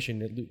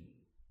distillation,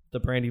 the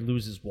brandy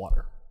loses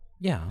water.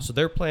 Yeah. So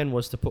their plan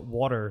was to put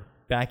water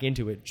back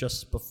into it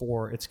just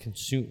before it's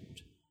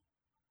consumed.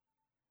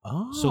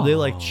 Oh. So they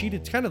like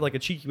cheated. It's kind of like a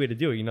cheeky way to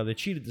do it. You know, they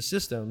cheated the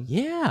system.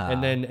 Yeah.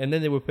 And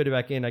then they would put it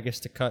back in, I guess,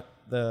 to cut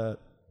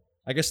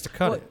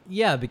it.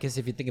 Yeah, because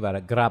if you think about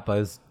it,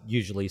 grappas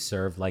usually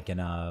served like in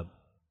a,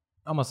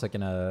 almost like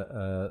in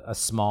a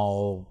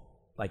small,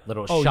 like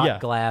little shot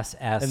glass.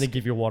 And they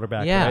give you water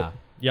back, yeah. right?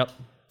 Yep.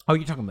 Oh,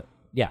 you're talking about,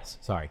 yes,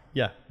 sorry.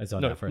 Yeah. I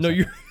zoned out for a no,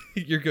 second.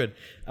 you're good.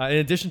 In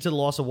addition to the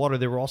loss of water,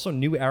 there were also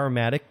new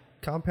aromatic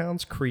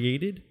compounds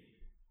created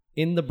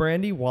in the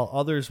brandy, while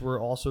others were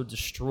also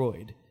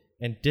destroyed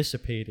and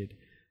dissipated.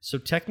 So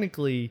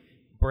technically,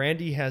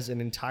 brandy has an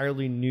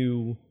entirely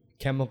new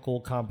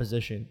chemical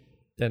composition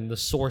than the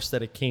source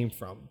that it came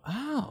from.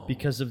 Oh.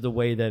 Because of the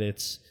way that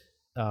it's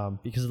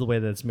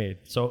made.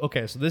 So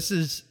this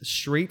is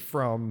straight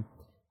from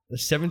the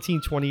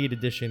 1728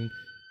 edition.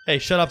 Hey,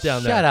 shut up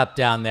down there. Shut up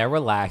down there.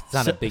 Relax. It's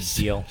not a big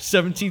deal.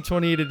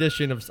 1728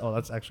 edition of... Oh,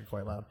 that's actually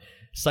quite loud.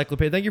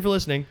 Cyclopedia. Thank you for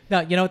listening. No,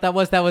 you know what that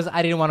was? That was,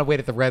 I didn't want to wait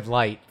at the red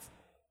light.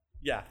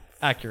 Yeah,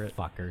 accurate.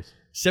 Fuckers.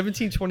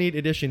 1728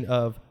 edition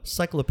of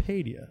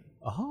Cyclopedia.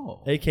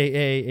 Oh.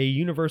 A.k.a. a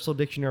Universal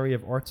Dictionary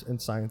of Arts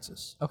and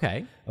Sciences.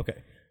 Okay.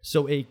 Okay.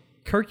 So a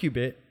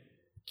cucurbit,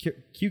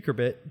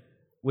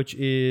 which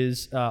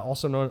is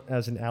also known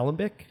as an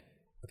alembic.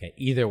 Okay,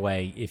 either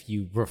way, if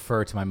you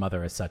refer to my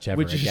mother as such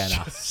ever again,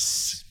 I'll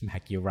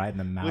smack you right in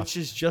the mouth. Which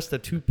is just a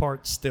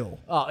 2-part still.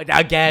 Oh,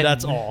 again.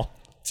 That's all.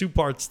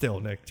 2-part still,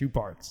 Nick. 2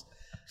 parts.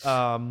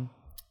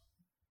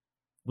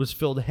 Was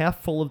filled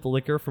half full of the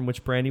liquor from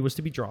which brandy was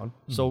to be drawn,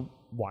 so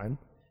wine,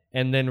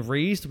 and then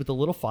raised with a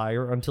little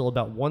fire until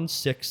about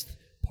 1/6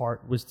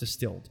 part was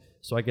distilled,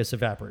 so I guess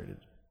evaporated,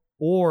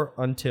 or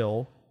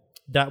until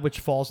that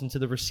which falls into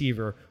the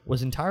receiver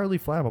was entirely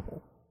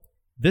flammable.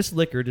 This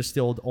liquor,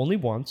 distilled only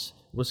once,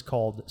 was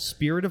called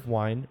spirit of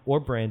wine or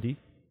brandy,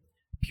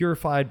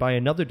 purified by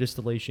another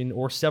distillation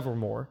or several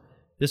more.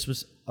 This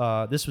was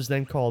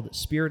then called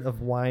spirit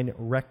of wine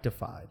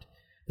rectified.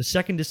 The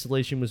second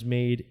distillation was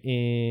made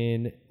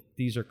in,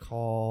 these are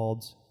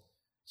called,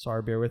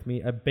 sorry, bear with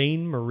me, a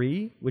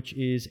bain-marie, which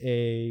is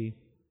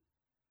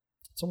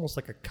it's almost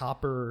like a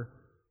copper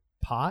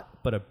pot,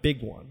 but a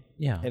big one.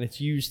 Yeah. And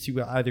it's used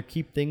to either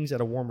keep things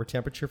at a warmer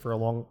temperature for a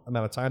long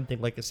amount of time,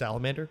 think like a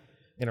salamander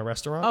in a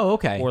restaurant. Oh,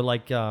 okay. Or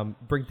like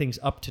bring things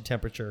up to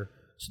temperature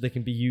so they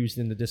can be used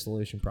in the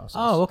distillation process.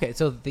 Oh, okay.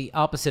 So the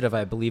opposite of,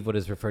 I believe, what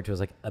is referred to as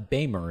like a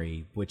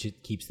bain-marie, which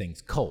it keeps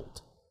things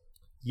cold.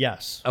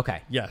 Yes.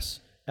 Okay. Yes.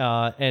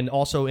 And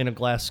also in a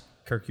glass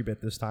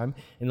cucurbit this time.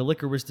 And the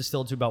liquor was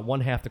distilled to about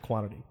 1/2 the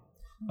quantity.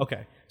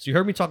 Okay. So you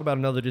heard me talk about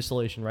another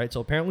distillation, right? So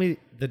apparently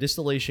the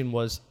distillation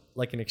was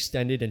like an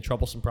extended and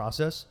troublesome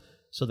process.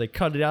 So they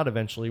cut it out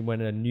eventually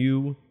when a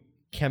new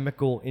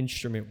chemical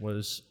instrument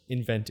was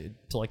invented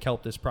to like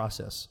help this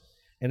process.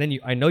 And then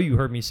I know you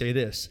heard me say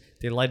this.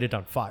 They light it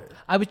on fire.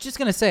 I was just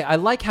going to say, I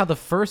like how the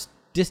first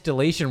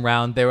distillation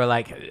round, they were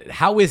like,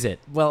 how is it?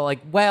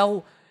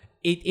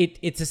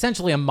 It's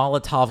essentially a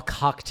Molotov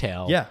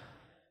cocktail. Yeah.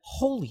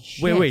 Holy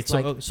shit. Wait.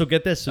 So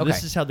get this. So okay.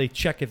 This is how they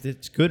check if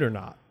it's good or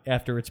not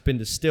after it's been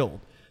distilled.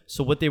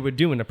 So what they would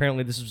do, and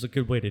apparently this was a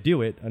good way to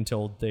do it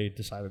until they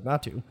decided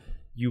not to,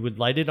 you would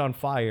light it on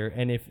fire,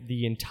 and if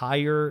the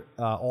entire,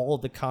 all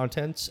of the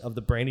contents of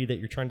the brandy that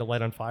you're trying to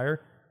light on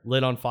fire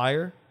lit on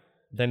fire,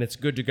 then it's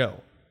good to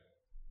go.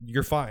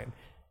 You're fine.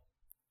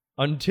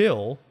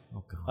 Until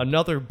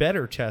another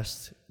better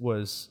test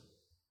was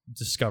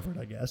discovered,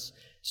 I guess.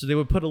 So they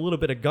would put a little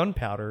bit of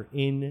gunpowder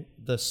in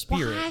the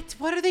spirit. What?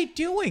 What are they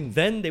doing?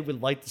 Then they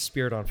would light the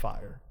spirit on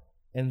fire.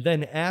 And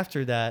then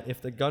after that,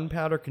 if the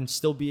gunpowder can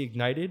still be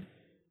ignited,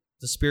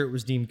 the spirit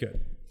was deemed good.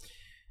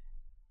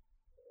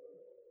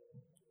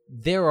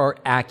 There are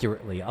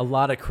accurately a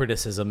lot of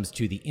criticisms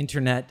to the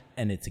internet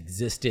and its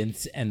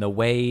existence and the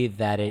way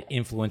that it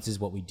influences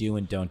what we do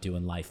and don't do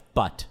in life.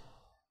 But,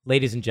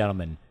 ladies and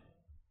gentlemen,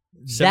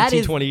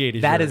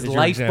 1728 that is your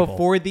life example.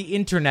 Before the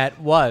internet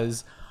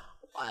was.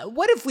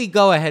 What if we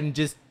go ahead and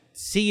just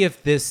see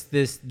if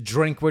this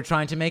drink we're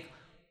trying to make,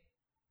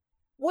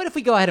 what if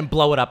we go ahead and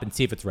blow it up and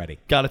see if it's ready?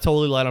 Got to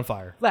totally light on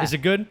fire. Is it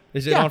good?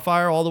 Is it Yeah. on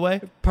fire all the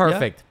way?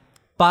 Perfect. Yeah?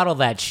 Bottle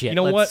that shit. You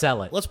know Let's what?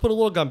 sell it. Let's put a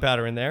little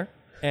gunpowder in there.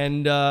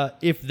 And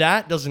if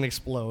that doesn't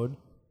explode,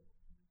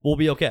 we'll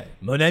be okay.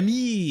 Mon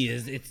ami,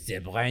 it's a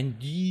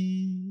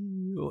brandy.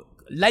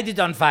 Light it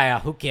on fire.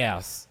 Who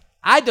cares?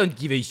 I don't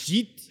give a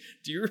shit.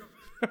 Do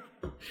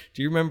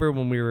you remember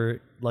when we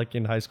were like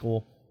in high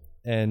school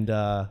and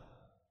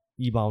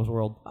E-Bombs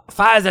World?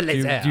 Fire's a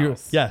later.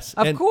 Yes.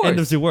 Of course. End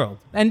of the world.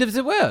 End of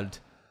the world.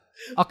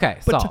 Okay,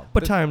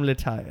 But I'm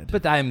retired.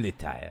 But I'm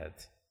retired.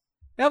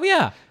 Oh,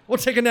 yeah. We'll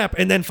take a nap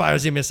and then fire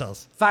the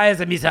missiles. Fires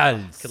and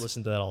missiles. Could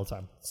listen to that all the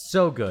time.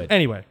 So good.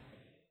 Anyway.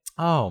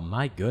 Oh,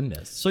 my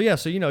goodness. So, yeah.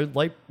 So,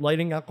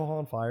 lighting alcohol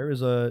on fire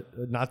is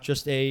not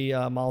just a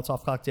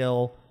Molotov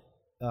cocktail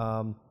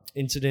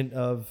incident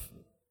of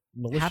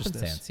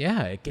maliciousness. Happenstance.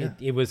 Yeah.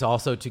 It was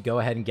also to go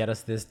ahead and get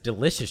us this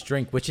delicious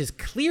drink, which is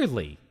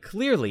clearly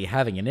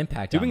having an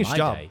impact Doing on its my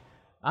job. day.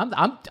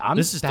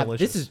 This is delicious.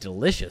 This is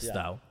delicious,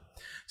 though.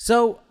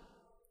 So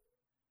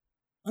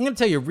I'm going to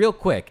tell you real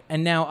quick.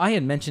 And now I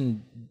had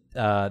mentioned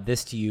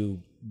this to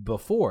you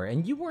before,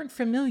 and you weren't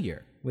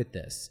familiar with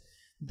this.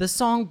 The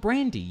song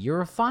 "Brandy,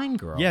 You're a Fine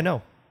Girl." Yeah,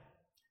 no.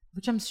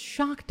 Which I'm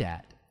shocked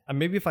at.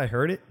 Maybe if I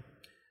heard it.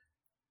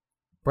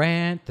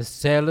 The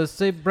sailors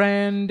say,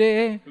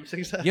 "Brandy, Who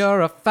sings that?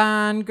 you're a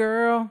fine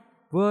girl.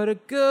 What a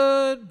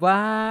good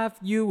wife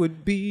you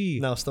would be."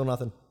 No, still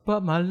nothing.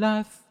 But my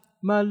life,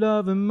 my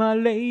love, and my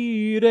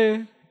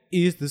lady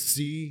is the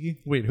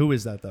sea. Wait, who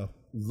is that though?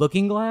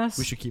 Looking Glass?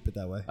 We should keep it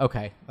that way.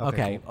 Okay.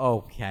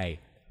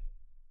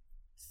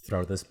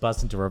 Throw this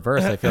bus into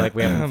reverse. I feel like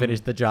we haven't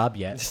finished the job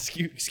yet.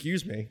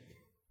 Excuse me.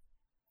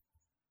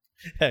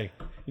 Hey,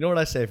 you know what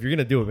I say? If you're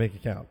gonna do it, make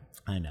it count.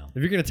 I know.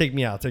 If you're gonna take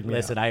me out, take me out.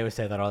 Listen, I always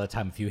say that all the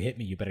time. If you hit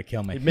me, you better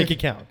kill me. Make it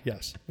count.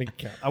 Yes, make it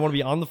count. I want to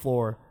be on the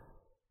floor.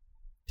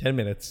 10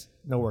 minutes.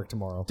 No work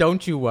tomorrow.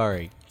 Don't you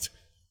worry.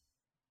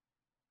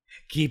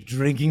 Keep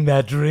drinking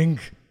that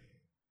drink.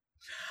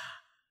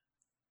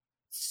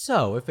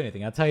 So, if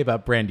anything, I'll tell you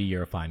about Brandy,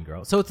 You're a Fine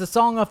Girl. So, it's a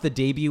song off the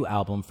debut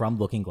album from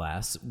Looking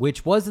Glass,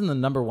 which was in the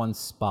 #1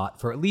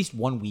 spot for at least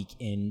 1 week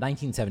in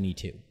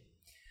 1972.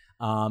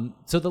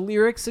 So the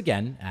lyrics,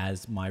 again,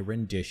 as my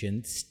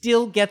rendition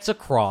still gets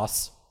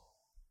across,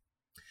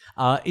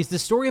 is the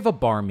story of a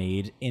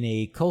barmaid in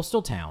a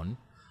coastal town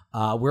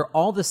where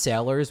all the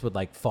sailors would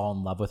like fall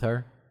in love with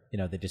her. You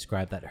know, they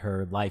describe that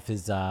her life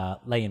is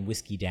laying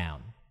whiskey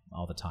down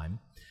all the time.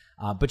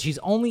 But she's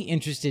only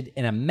interested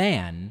in a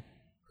man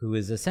who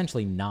is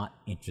essentially not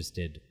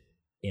interested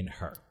in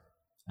her.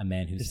 A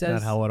man who says... Isn't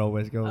that how it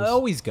always goes?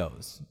 Always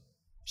goes.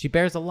 She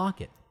bears a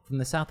locket from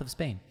the south of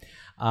Spain.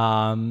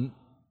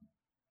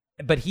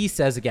 But he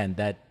says, again,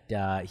 that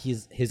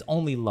his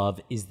only love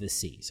is the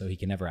sea, so he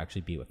can never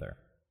actually be with her.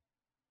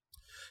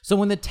 So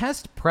when the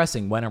test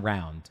pressing went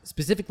around,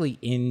 specifically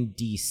in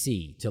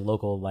D.C., to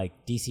local,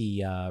 like,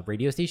 D.C.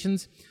 Radio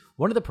stations,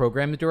 one of the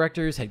program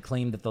directors had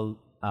claimed that the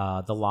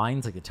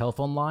lines, like the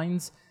telephone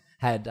lines,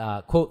 had,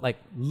 quote, like,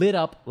 lit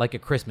up like a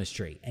Christmas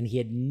tree, and he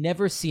had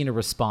never seen a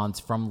response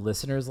from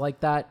listeners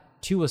like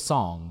that to a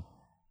song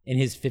in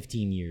his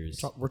 15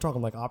 years. We're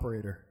talking like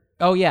Operator.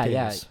 Oh, yeah, days.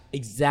 yeah,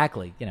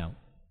 exactly, you know.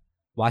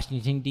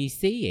 Washington,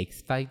 D.C.,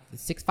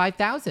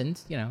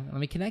 65000, you know, let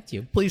me connect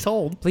you. Please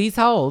hold. Please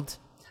hold.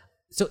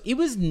 So it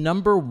was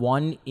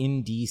 #1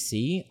 in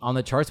D.C. on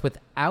the charts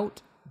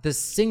without the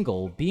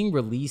single being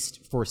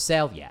released for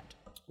sale yet.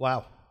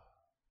 Wow.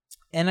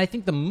 And I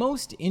think the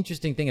most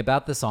interesting thing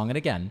about the song, and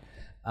again,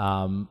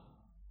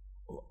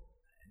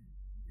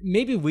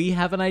 maybe we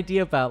have an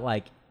idea about,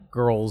 like,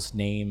 girls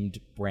named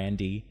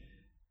Brandy.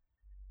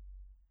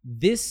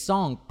 This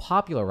song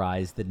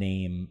popularized the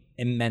name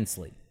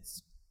immensely.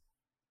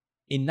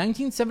 In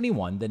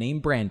 1971, the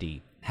name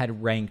Brandy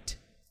had ranked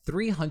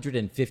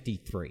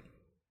 353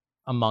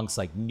 amongst,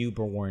 like,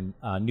 newborn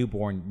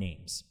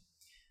names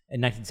in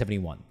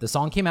 1971. The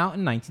song came out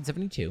in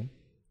 1972,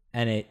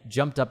 and it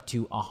jumped up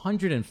to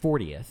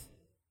 140th.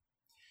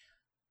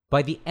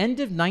 By the end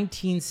of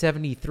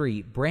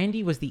 1973,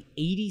 Brandy was the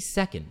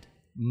 82nd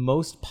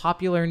most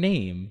popular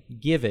name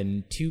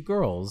given to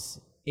girls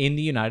in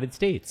the United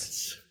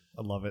States.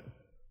 I love it.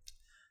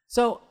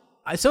 So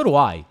do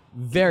I.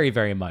 Very,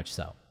 very much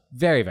so.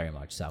 Very, very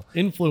much so.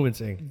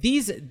 Influencing.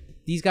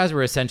 These guys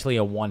were essentially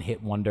a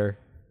one-hit wonder.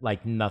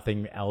 Like,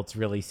 nothing else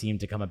really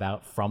seemed to come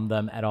about from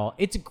them at all.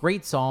 It's a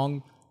great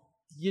song.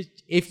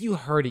 If you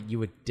heard it, you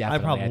would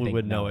definitely, I probably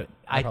would know it.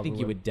 I think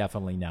you would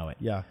definitely know it.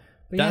 Yeah.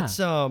 But that's,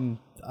 I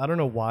don't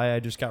know why I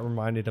just got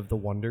reminded of The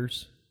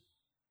Wonders.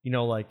 You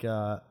know, like,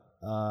 that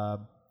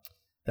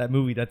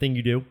movie, That Thing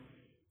You Do.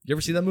 You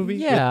ever see that movie?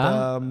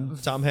 Yeah.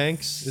 With Tom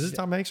Hanks? Is it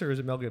Tom Hanks or is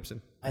it Mel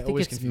Gibson? I think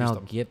it's Mel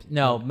Gibson.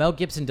 No, Mel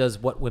Gibson does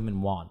What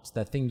Women Want.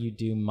 That Thing You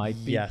Do might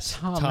be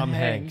Tom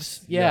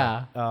Hanks.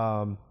 Yeah.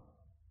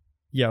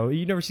 Yeah,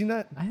 you never seen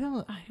that? I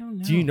don't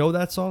know. Do you know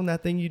that song,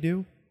 That Thing You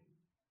Do?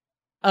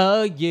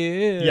 Oh,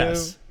 yeah.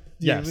 Yes.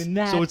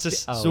 So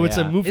it's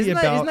a movie isn't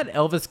about... Isn't that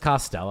Elvis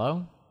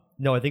Costello?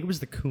 No, I think it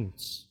was the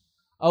Coons.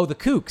 Oh, the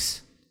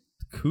Kooks.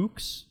 The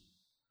Kooks?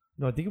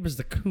 No, I think it was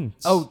the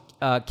Coons. Oh,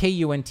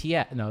 Kuntz.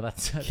 No,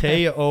 that's... Koontz.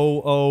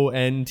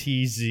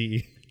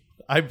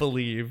 I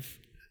believe,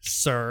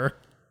 sir.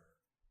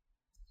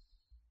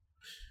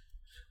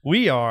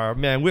 We're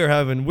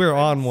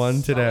on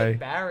one today.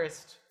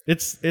 Embarrassed.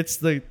 Is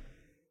it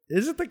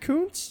the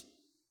Coons?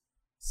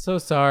 So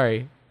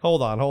sorry.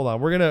 Hold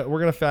on. We're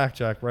gonna fact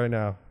check right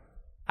now.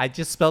 I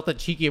just spelt a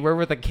cheeky word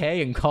with a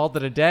K and called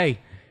it a day.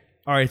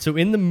 All right, so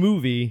in the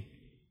movie,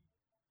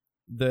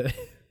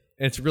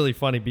 it's really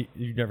funny.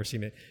 You've never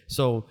seen it.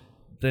 So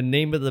the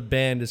name of the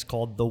band is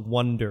called The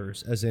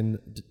Wonders, as in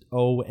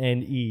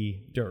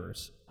O-N-E,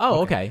 Durs.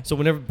 Oh, okay. So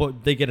whenever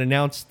they get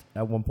announced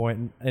at one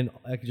point, and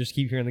I could just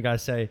keep hearing the guy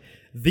say,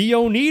 "The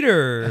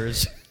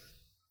Oneaters."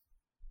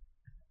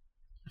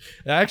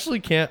 I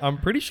actually can't. I'm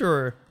pretty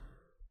sure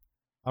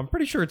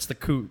it's the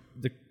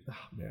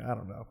Man, I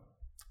don't know.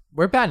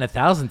 We're batting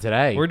 1,000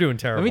 today. We're doing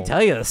terrible. Let me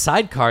tell you, the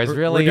sidecar is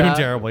really... We're doing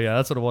terrible. Yeah,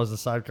 that's what it was, the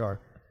sidecar.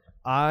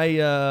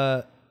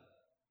 I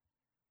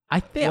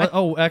think...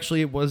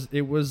 Actually, it was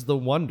the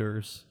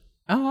Wonders.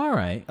 Oh, all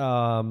right.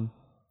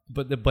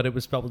 But it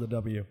was spelled with a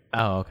W.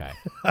 Oh, okay.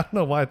 I don't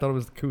know why I thought it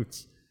was the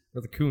Coots.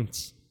 Or the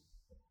Coons.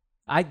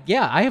 I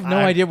have no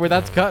idea where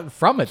that's cut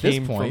from at this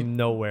Came point. from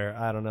nowhere.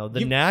 I don't know.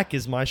 The Knack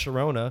is my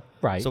Sharona.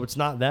 Right. So it's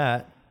not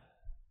that.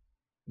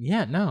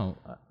 Yeah, no.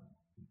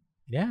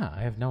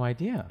 I have no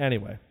idea.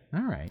 Anyway.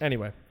 All right.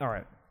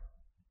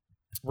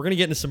 We're going to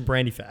get into some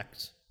brandy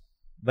facts.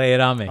 Lay it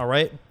on me. All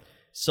right.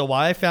 So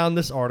I found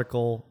this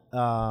article.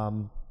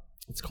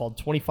 It's called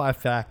 25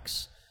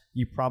 Facts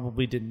You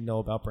Probably Didn't Know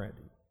About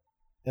Brandy.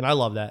 And I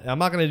love that. I'm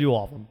not going to do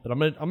all of them, but I'm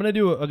going to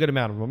do a good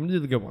amount of them. I'm going to do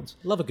the good ones.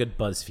 Love a good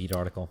BuzzFeed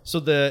article. So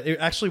it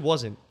actually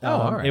wasn't.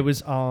 All right. It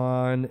was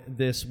on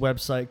this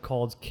website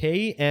called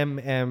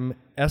kmmsam.com.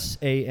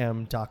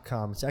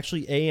 It's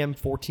actually AM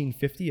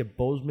 1450 of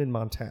Bozeman,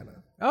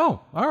 Montana.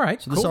 Oh, all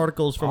right. So this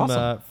article is from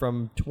Awesome.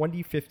 from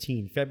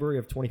 2015, February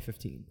of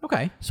 2015.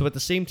 Okay. So at the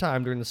same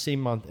time, during the same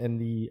month,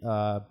 and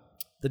the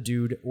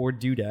dude or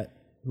dudette,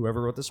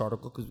 whoever wrote this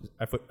article, because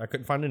I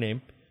couldn't find a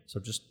name, so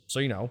just so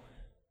you know,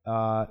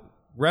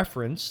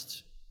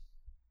 referenced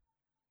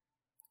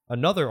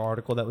another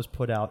article that was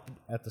put out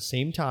at the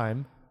same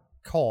time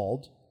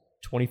called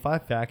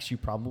 25 Facts You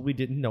Probably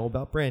Didn't Know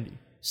About Brandy.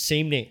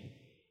 Same name,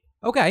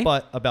 Okay.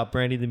 but about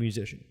Brandy the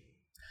musician.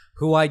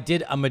 Who I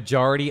did a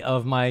majority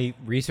of my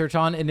research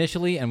on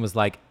initially and was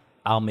like,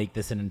 I'll make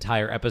this an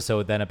entire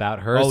episode then about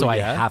her, Oh, so I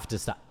yeah? have to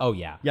stop. Oh,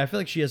 yeah. Yeah, I feel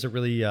like she has a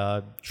really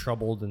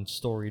troubled and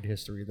storied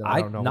history that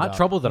I don't know Not about.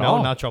 troubled at No,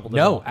 all. not troubled at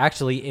all. No,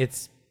 actually,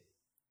 it's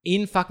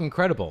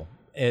in-fucking-credible.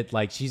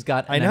 She's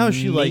got I know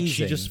amazing...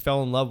 she just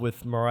fell in love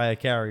with Mariah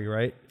Carey,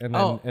 right? And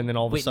then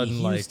all of a Whitney sudden,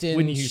 Houston,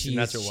 Whitney Houston,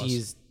 that's what it was.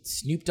 She's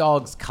Snoop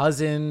Dogg's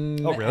cousin.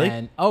 Oh,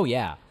 really?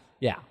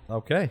 Yeah.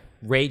 Okay.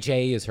 Ray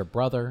J is her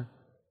brother.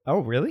 Oh,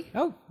 really?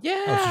 Oh,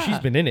 yeah. Oh, so she's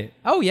been in it.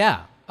 Oh,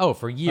 yeah. Oh,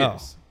 for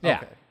years. Oh, Yeah.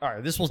 okay. All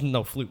right, this wasn't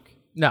no fluke.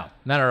 No,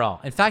 not at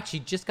all. In fact, she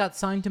just got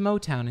signed to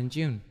Motown in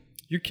June.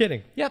 You're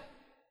kidding. Yep.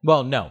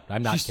 Well, no,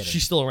 I'm not kidding.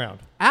 She's still around.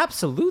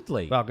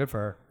 Absolutely. Wow, good for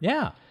her.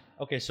 Yeah.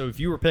 Okay, so if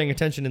you were paying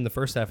attention in the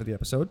first half of the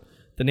episode,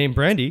 the name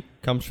brandy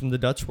comes from the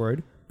Dutch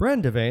word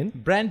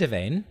Brandewijn,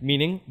 Brandewijn.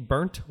 meaning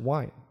burnt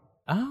wine.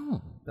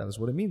 Oh. That is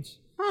what it means.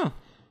 Huh.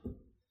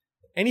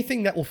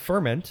 Anything that will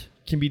ferment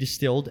can be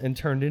distilled and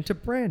turned into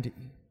brandy.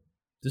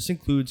 This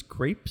includes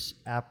grapes,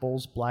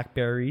 apples,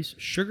 blackberries,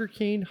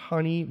 sugarcane,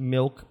 honey,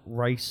 milk,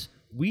 rice,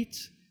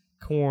 wheat,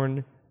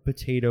 corn,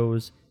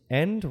 potatoes,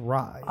 and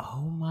rye. Oh,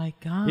 my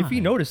God. If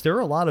you notice, there are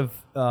a lot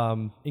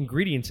of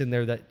ingredients in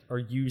there that are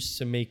used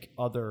to make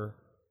other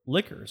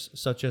liquors,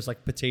 such as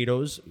like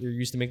potatoes are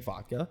used to make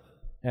vodka,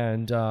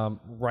 and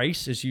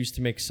rice is used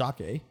to make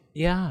sake,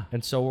 Yeah.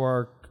 and so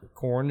are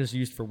corn is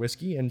used for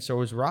whiskey, and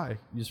so is rye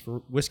used for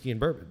whiskey and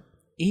bourbon.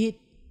 You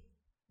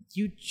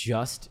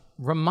just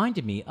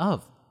reminded me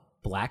of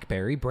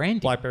blackberry brandy.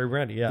 Blackberry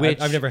brandy, yeah, Which-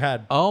 I've never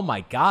had. Oh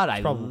my God,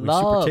 I probably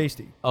love. super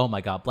tasty. Oh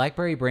my God,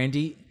 blackberry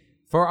brandy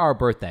for our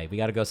birthday. We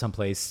got to go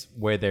someplace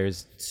where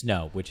there's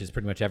snow, which is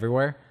pretty much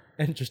everywhere.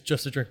 And just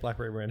to drink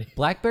blackberry brandy.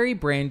 Blackberry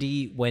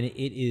brandy, when it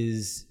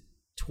is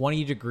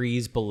 20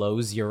 degrees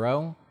below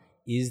zero,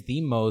 is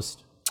the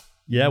most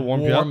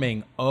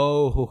warming.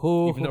 Oh, hoo,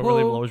 hoo, Even though it hoo,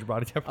 really hoo. lowers your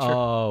body temperature.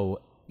 Oh,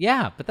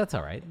 yeah, but that's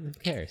all right. Who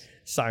cares?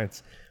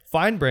 Science.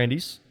 Fine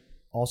brandies,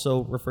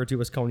 also referred to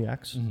as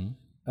cognacs,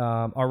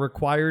 are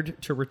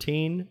required to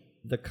retain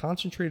the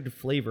concentrated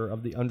flavor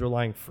of the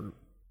underlying fruit.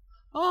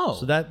 Oh,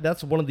 So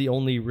that's one of the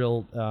only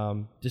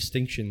real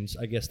distinctions,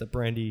 I guess, that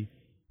brandy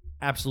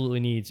absolutely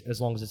needs, as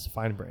long as it's a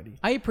fine brandy.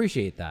 I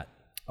appreciate that.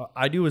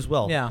 I do as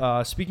well.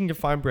 Yeah. Speaking of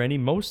fine brandy,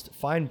 most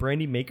fine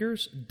brandy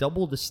makers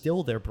double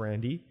distill their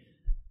brandy,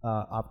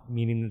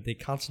 meaning that they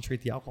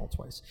concentrate the alcohol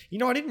twice. You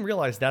know, I didn't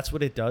realize that's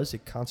what it does.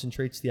 It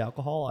concentrates the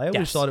alcohol. I always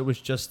Yes. thought it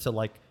was just to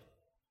like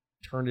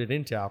turn it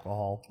into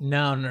alcohol.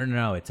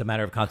 No. It's a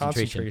matter of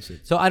concentration. Concentrates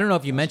it. So I don't know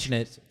if you mention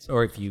it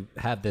or if you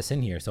have this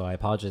in here, so I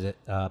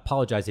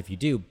apologize if you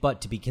do.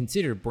 But to be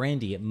considered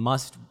brandy, it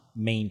must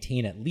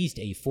maintain at least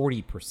a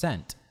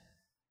 40%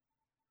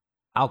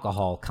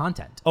 alcohol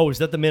content. Oh, is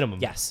that the minimum?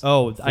 Yes.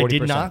 Oh, I 40%.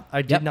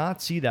 did Yep.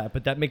 not see that,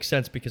 but that makes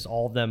sense because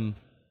all of them,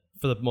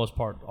 for the most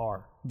part,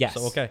 are. Yes.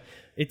 So okay,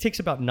 it takes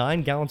about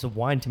 9 gallons of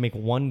wine to make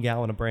 1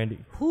 gallon of brandy.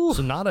 Whew.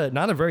 So not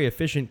a very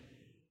efficient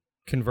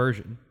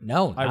conversion.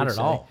 No, I not would at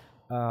say. all.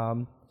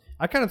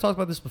 I kind of talked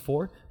about this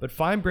before, but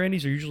fine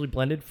brandies are usually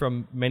blended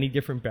from many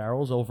different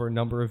barrels over a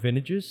number of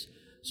vintages.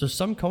 So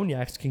some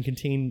cognacs can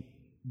contain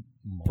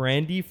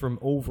brandy from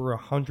over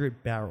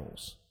 100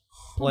 barrels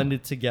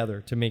blended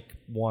together to make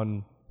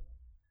one.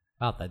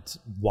 Wow, that's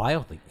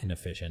wildly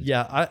inefficient.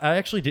 Yeah, I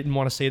actually didn't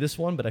want to say this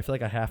one, but I feel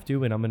like I have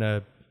to, and I'm going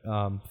to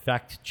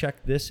fact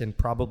check this and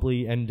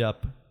probably end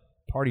up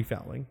party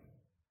fouling.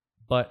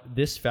 But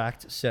this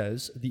fact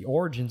says the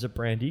origins of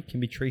brandy can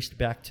be traced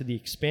back to the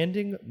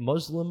expanding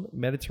Muslim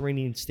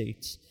Mediterranean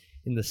states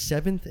in the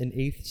 7th and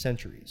 8th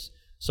centuries.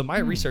 So my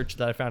research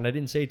that I found, I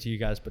didn't say it to you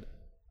guys, but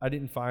I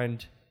didn't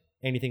find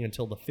anything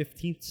until the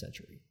 15th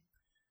century.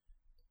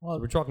 Well,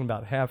 So we're talking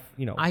about half,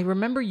 I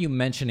remember you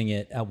mentioning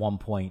it at one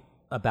point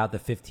about the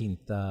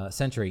 15th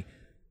century.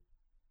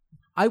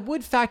 I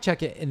would fact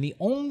check it, and the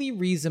only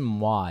reason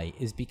why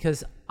is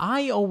because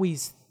I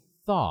always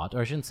thought,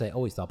 or I shouldn't say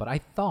always thought, but I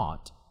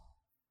thought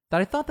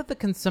that the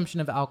consumption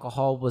of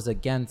alcohol was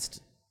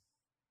against,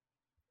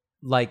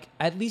 like,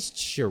 at least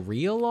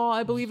Sharia law,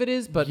 I believe it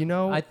is, but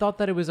I thought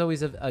that it was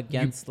always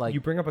against, you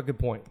bring up a good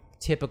point.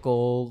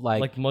 typical,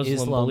 like Muslim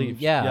Islam,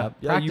 beliefs.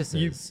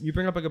 practices. You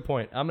bring up a good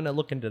point. I'm going to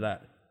look into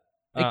that.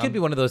 It could be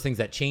one of those things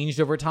that changed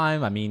over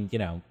time. I mean,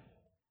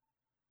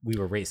 we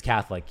were raised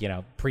Catholic.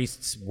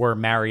 Priests were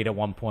married at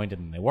one point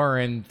and they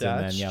weren't.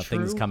 That's and then, true.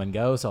 things come and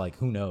go. So, like,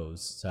 who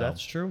knows? So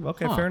That's true.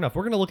 Okay, fair enough.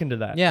 We're going to look into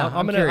that. Yeah,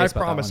 I'm curious I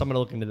about promise that I'm going to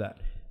look into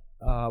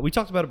that. We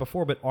talked about it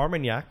before, but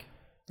Armagnac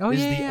Oh, is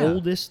yeah, the yeah.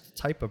 oldest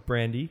type of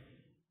brandy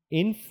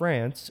in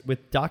France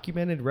with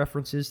documented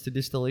references to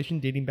distillation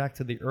dating back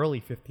to the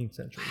early 15th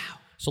century. Wow.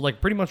 So, like,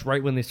 pretty much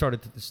right when they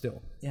started to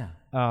distill. Yeah.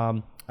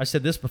 I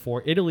said this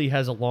before. Italy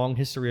has a long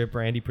history of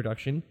brandy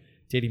production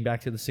dating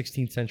back to the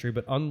 16th century,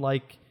 but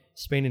unlike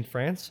Spain and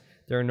France,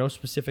 there are no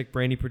specific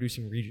brandy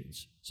producing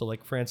regions. So,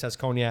 like, France has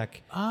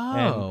cognac,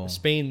 and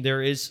Spain,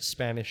 there is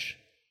Spanish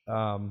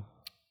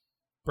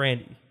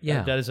brandy.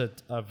 Yeah. That is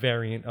a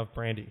variant of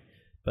brandy.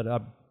 But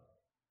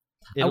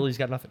Italy's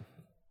got nothing.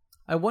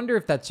 I wonder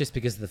if that's just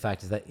because of the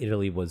fact is that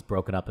Italy was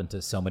broken up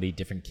into so many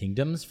different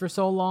kingdoms for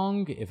so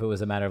long. If it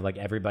was a matter of, like,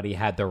 everybody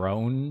had their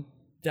own,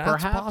 That's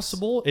perhaps?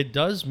 possible. It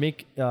does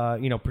make,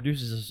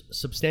 produces a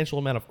substantial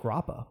amount of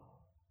grappa.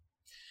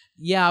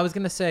 Yeah, I was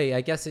going to say,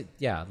 I guess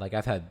like,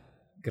 I've had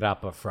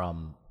grappa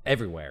from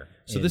everywhere.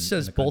 So this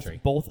says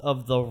both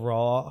of the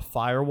raw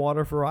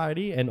firewater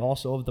variety and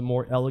also of the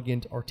more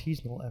elegant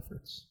artisanal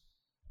efforts.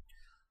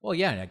 Well,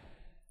 yeah.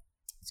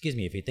 Excuse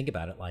me, if you think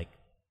about it, like,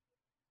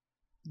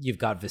 you've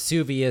got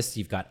Vesuvius,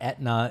 you've got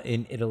Etna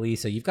in Italy,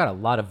 so you've got a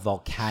lot of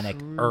volcanic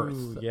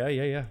earth.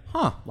 Yeah.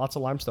 Huh. Lots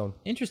of limestone.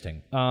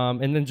 Interesting.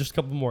 And then just a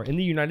couple more. In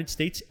the United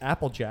States,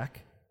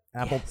 Applejack,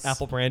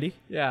 apple brandy.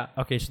 Yeah.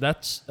 Okay, so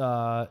that's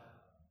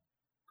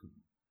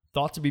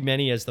thought to be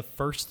many as the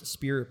first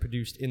spirit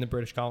produced in the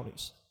British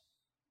colonies.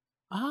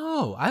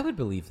 Oh, I would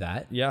believe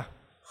that. Yeah.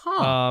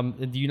 Huh.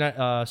 In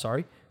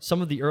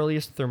some of the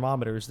earliest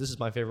thermometers, this is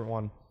my favorite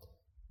one,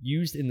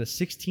 used in the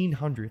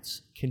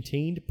 1600s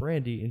contained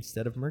brandy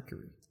instead of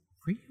mercury.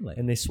 Really?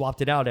 And they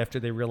swapped it out after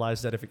they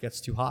realized that if it gets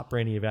too hot,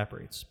 brandy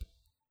evaporates.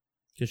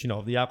 Because,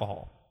 of the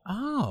alcohol.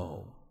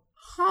 Oh.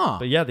 Huh.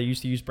 But yeah, they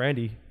used to use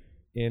brandy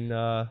in...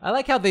 I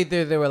like how they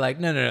were like,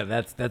 no,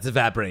 that's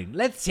evaporating.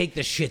 Let's take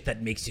the shit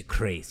that makes you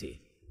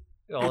crazy.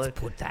 Let's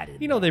put that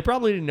in. They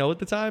probably didn't know at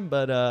the time,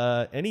 but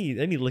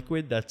any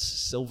liquid that's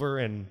silver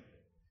and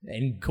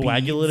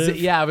coagulative...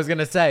 beads. Yeah, I was going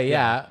to say,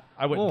 yeah.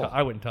 I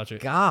wouldn't touch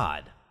it.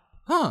 God.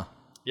 Huh.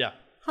 Yeah.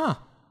 Huh.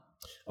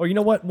 Oh, you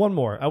know what? One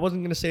more. I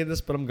wasn't going to say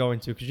this, but I'm going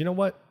to, because you know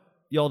what?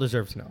 Y'all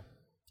deserve to know.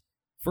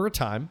 For a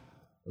time,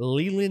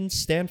 Leland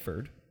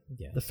Stanford,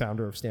 the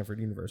founder of Stanford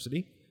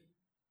University,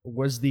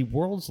 was the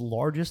world's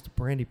largest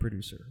brandy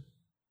producer.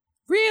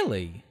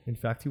 Really? In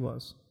fact, he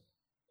was.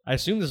 I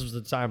assume this was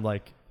the time,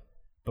 like,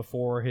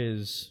 before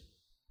his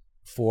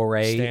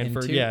foray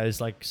Stanford. into... Yeah, his,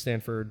 like,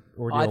 Stanford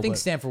ordeal. I think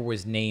Stanford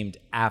was named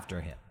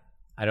after him.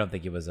 I don't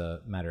think it was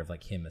a matter of,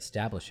 like, him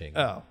establishing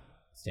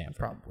Stanford.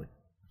 Probably.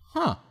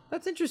 Huh.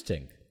 That's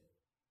interesting.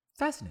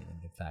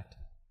 Fascinating, in fact.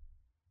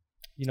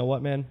 You know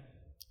what, man?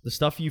 The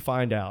stuff you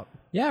find out.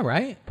 Yeah,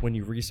 right? When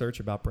you research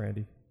about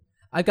brandy.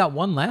 I've got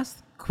one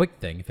last quick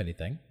thing, if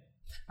anything.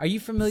 Are you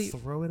familiar...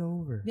 Throw it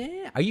over.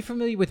 Yeah. Are you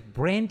familiar with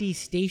Brandy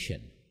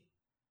Station?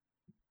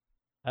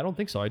 I don't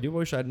think so. I do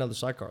wish I had another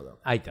sidecar, though.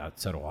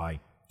 So do I.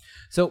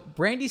 So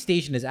Brandy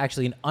Station is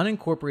actually an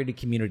unincorporated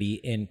community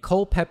in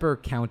Culpeper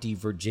County,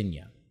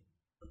 Virginia,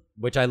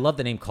 which I love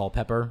the name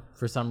Culpeper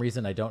for some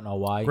reason. I don't know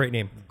why. Great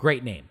name.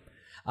 Great name.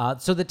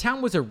 So the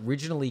town was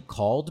originally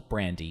called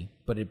Brandy,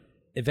 but it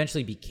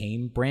eventually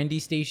became Brandy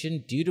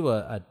Station due to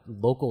a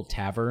local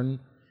tavern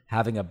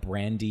having a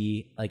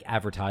brandy like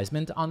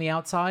advertisement on the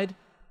outside.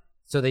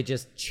 So they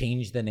just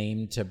changed the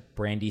name to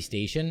Brandy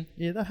Station.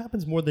 Yeah, that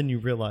happens more than you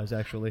realize,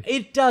 actually.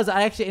 It does.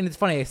 And it's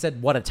funny, I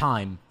said, what a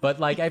time.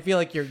 But, like, I feel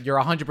like you're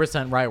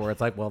 100% right where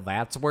it's like, well,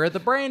 that's where the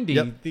brandy,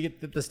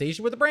 the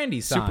station where the brandy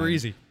signed. Super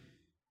easy.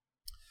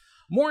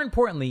 More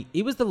importantly,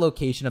 it was the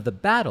location of the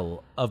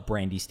Battle of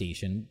Brandy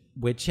Station,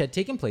 which had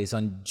taken place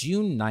on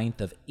June 9th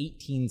of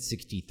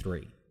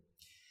 1863.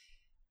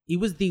 It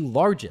was the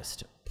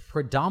largest,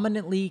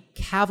 predominantly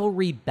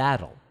cavalry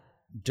battle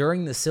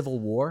during the Civil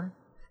War,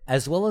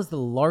 as well as the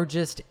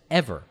largest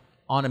ever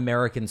on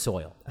American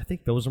soil. I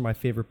think those are my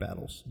favorite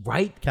battles.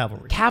 Right?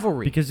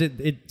 Cavalry. Because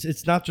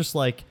it's not just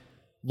like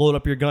load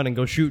up your gun and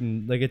go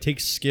shooting. Like, it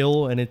takes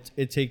skill and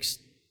it takes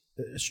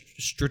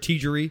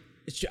strategery.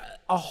 It's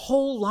a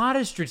whole lot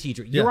of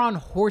strategy. You're on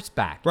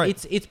horseback.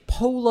 Right. It's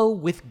polo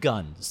with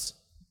guns.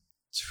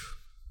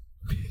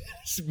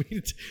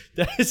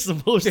 That is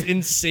the most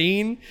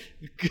insane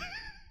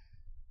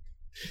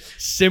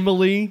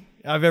simile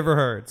I've ever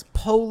heard.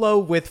 Polo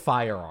with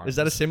firearms. Is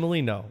that a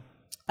simile? No.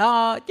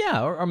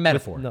 Yeah, or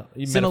metaphor. No,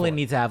 Simile metaphor.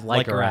 needs to have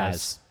Like or or as.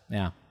 as.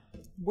 Yeah.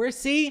 We're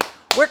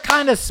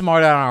kind of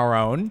smart on our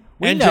own.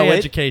 We NJ know it.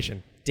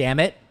 education. Damn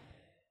it.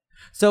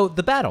 So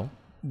the battle,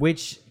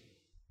 which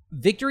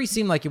victory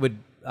seemed like it would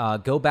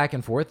go back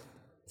and forth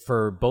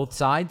for both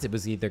sides. It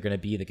was either going to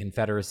be the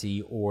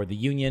Confederacy or the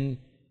Union.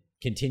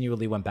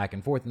 Continually went back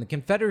and forth. And the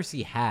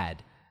Confederacy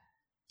had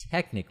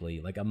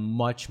technically like a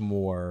much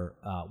more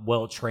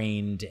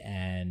well-trained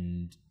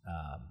and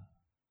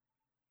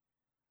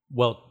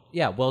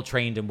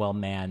well-trained and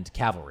well-manned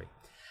cavalry.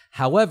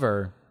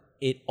 However,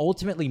 it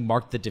ultimately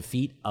marked the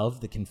defeat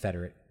of the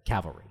Confederate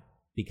cavalry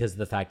because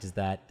the fact is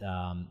that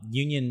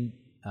Union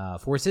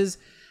forces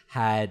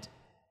had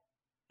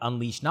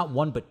unleashed not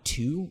one but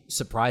two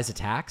surprise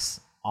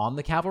attacks on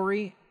the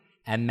cavalry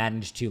and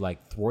managed to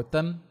like thwart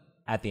them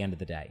at the end of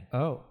the day.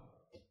 Oh.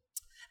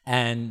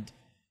 And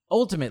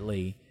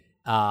ultimately,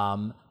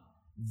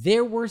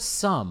 there were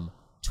some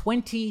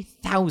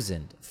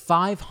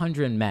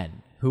 20,500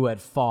 men who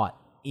had fought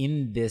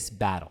in this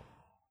battle.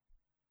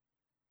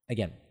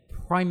 Again,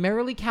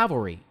 primarily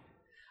cavalry.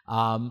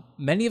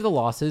 Many of the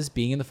losses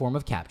being in the form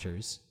of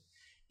captures,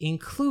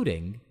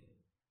 including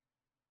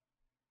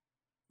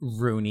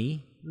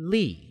Rooney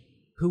Lee,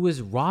 who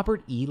was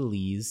Robert E.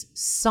 Lee's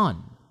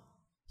son.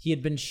 He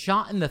had been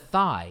shot in the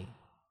thigh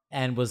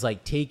and was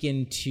like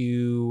taken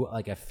to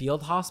like a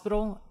field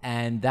hospital,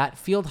 and that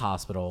field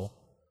hospital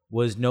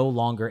was no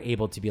longer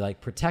able to be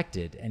like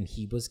protected, and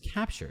he was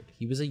captured.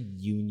 He was a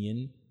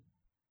Union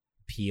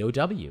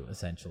POW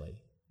essentially.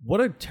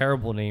 What a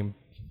terrible name,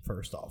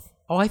 first off.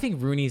 Oh, I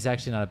think Rooney's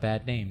actually not a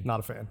bad name.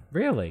 Not a fan.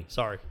 Really?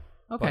 Sorry.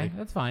 Okay, buddy.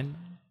 that's fine.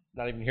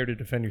 Not even here to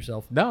defend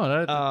yourself.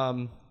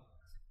 No,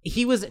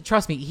 he was,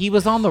 trust me, he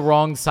was on the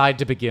wrong side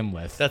to begin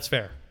with. That's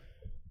fair.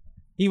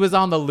 He was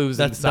on the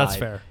losing side. That's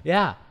fair.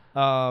 Yeah.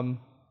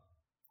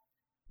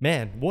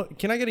 Man, what?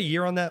 Can I get a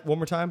year on that one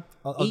more time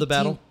of the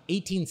battle?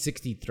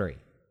 1863.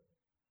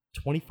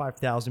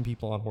 25,000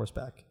 people on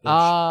horseback.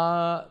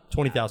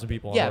 20,000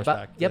 people on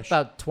horseback.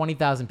 About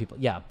 20,000 people.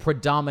 Yeah,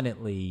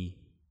 predominantly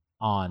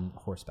on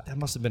horseback. That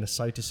must have been a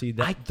sight to see.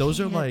 I Those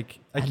are can't like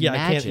I can't.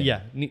 imagine.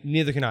 Yeah,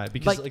 neither can I,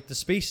 because Like- like the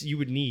space you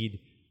would need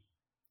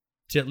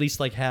to at least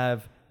like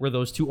have where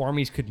those two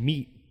armies could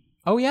meet.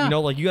 Oh yeah. You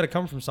know, like you got to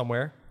come from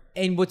somewhere.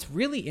 And what's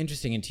really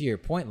interesting, and to your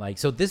point, like,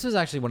 so this was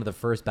actually one of the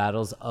first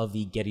battles of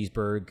the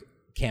Gettysburg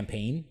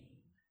campaign.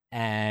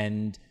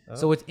 And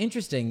so what's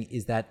interesting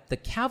is that the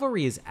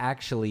cavalry is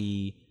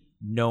actually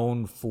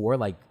known for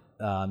like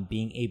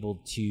being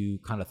able to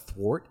kind of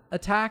thwart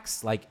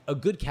attacks. Like a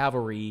good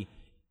cavalry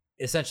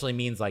essentially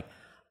means like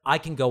I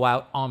can go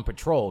out on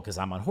patrol because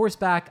I'm on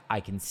horseback. I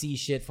can see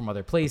shit from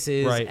other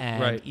places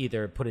and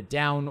either put it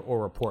down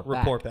or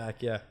report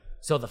back. Yeah.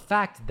 So the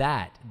fact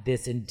that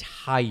this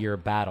entire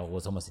battle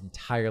was almost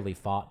entirely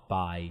fought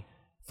by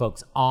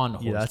folks on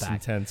horseback. Yeah, that's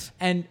intense.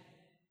 And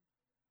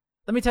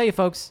let me tell you,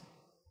 folks,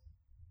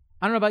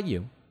 I don't know about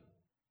you,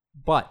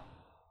 but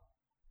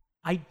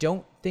I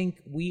don't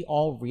think we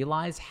all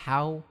realize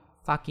how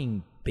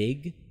fucking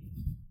big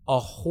a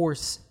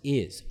horse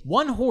is.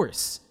 One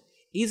horse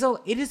is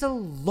a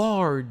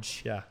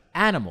large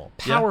animal,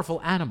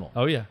 powerful animal.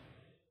 Oh yeah.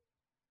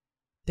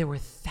 There were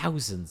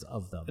thousands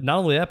of them. Not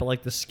only that, but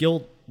like the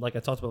skill, like I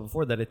talked about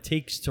before, that it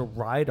takes to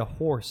ride a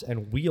horse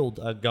and wield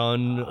a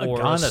gun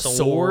a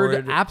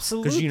sword.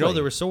 Absolutely. Because you know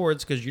there were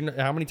swords. Because you know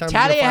how many times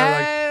Tally you're gonna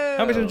fire, like,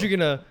 how many times you're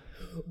gonna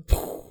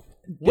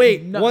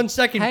wait 1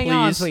 second, hang please.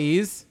 on,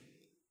 please.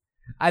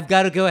 I've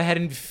got to go ahead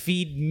and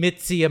feed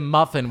Mitzi a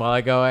muffin while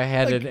I go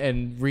ahead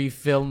and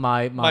refill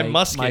my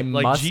musket. my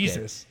like musket.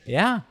 Jesus.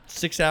 Yeah.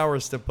 6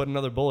 hours to put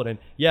another bullet in.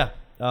 Yeah.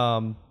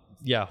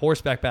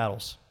 Horseback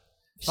battles.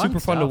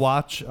 Super fun to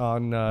watch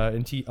on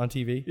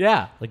TV.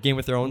 Yeah. Like Game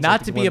of Thrones.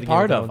 Not like to be a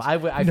part of. I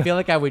I feel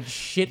like I would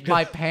shit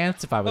my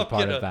pants if I was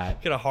part of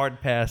that. Get a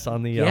hard pass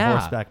on the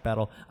horseback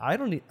battle.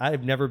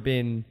 I've never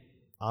been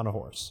on a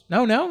horse.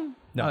 No. No.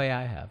 Oh yeah,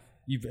 I have.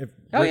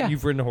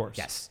 You've ridden a horse.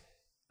 Yes.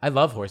 I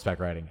love horseback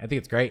riding. I think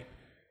it's great.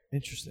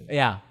 Interesting.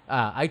 Yeah.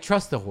 I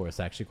trust the horse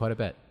actually quite a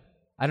bit.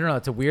 I don't know.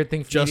 It's a weird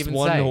thing for me to even say. Just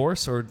one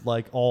horse or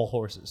like all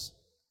horses?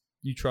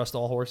 You trust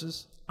all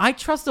horses? I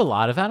trust a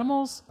lot of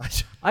animals.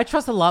 I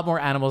trust a lot more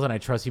animals than I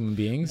trust human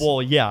beings.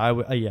 Well, yeah,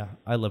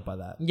 I live by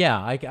that. Yeah,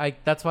 I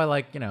that's why,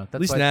 like, you know, that's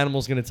at least why an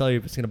animal's going to tell you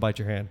if it's going to bite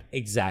your hand.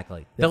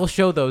 Exactly. They'll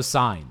show those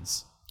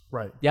signs.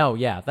 Right. Yeah, oh,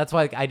 yeah. That's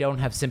why I don't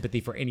have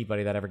sympathy for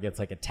anybody that ever gets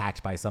like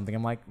attacked by something.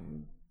 I'm like,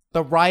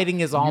 the writing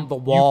is on the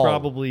wall. You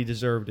probably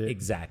deserved it.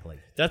 Exactly.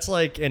 That's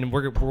like, and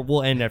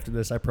we'll end after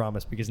this, I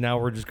promise, because now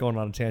we're just going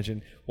on a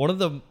tangent. One of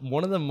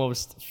the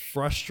most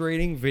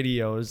frustrating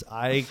videos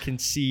I can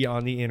see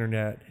on the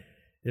internet.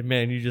 And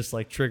man, you just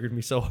like triggered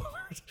me so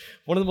hard.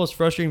 One of the most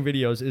frustrating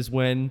videos is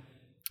when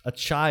a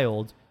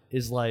child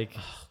is like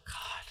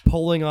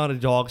pulling on a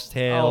dog's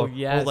tail, Oh,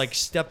 yes. or like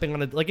stepping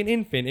on like an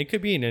infant. It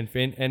could be an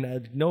infant,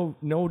 and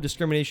no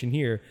discrimination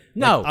here.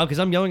 No. because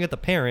I'm yelling at the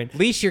parent.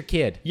 Leash your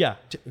kid. Yeah,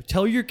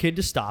 tell your kid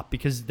to stop,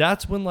 because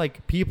that's when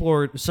like people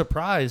are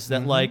surprised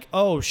that like,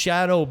 oh,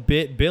 Shadow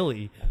bit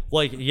Billy.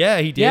 Like, yeah,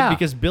 he did,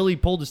 because Billy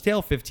pulled his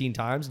tail 15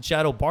 times and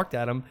Shadow barked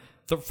at him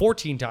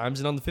 14 times,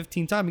 and on the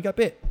 15th time he got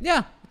bit.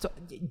 Yeah. So,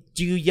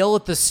 do you yell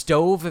at the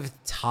stove if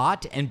it's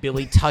hot and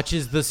Billy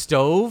touches the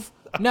stove?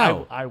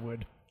 No. I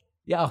would.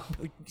 Yeah.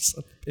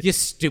 You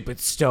stupid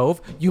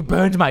stove. You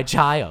burned my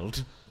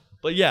child.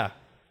 But yeah.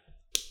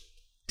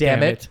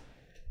 Damn it.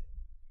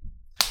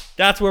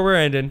 That's where we're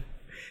ending.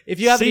 If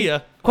you have See any ya.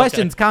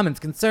 questions, comments,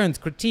 concerns,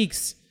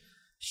 critiques,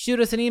 shoot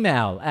us an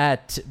email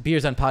at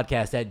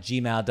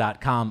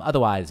beersonpodcast@gmail.com.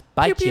 Otherwise,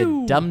 bite Pew, your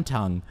pew. dumb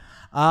tongue.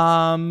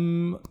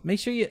 Make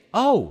sure you...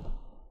 Oh,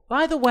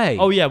 by the way.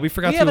 Oh, yeah, we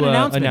forgot have an to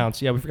announcement.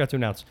 announce. Yeah, we forgot to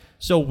announce.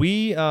 So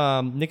we,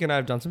 Nick and I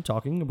have done some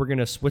talking. We're going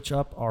to switch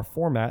up our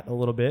format a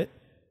little bit.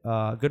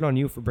 Good on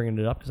you for bringing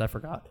it up, because I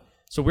forgot.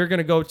 So we're going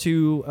to go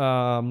to,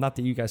 not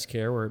that you guys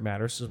care or it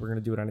matters, so we're going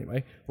to do it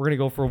anyway. We're going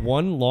to go for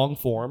one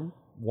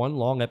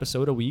long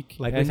episode a week.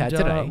 Like we've had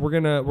today. We're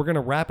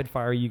gonna rapid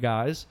fire you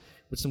guys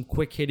with some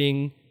quick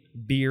hitting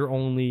beer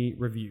only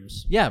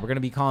reviews. Yeah, we're going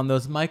to be calling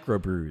those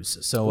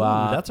microbrews. So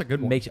that's a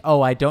good one.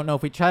 I don't know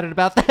if we chatted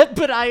about that,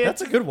 but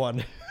That's a good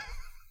one.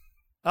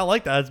 I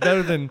like that. It's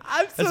better than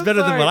than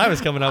what I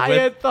was coming up with.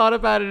 I had thought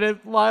about it a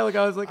while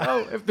ago. I was like,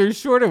 oh, if they're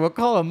shorter, we'll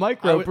call them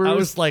microbrews. I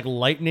was like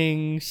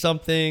lightning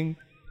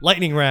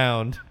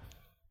round.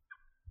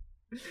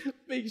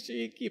 Make sure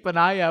you keep an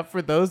eye out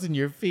for those in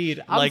your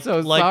feed. I'm Like,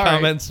 so sorry.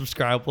 comment, and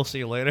subscribe. We'll see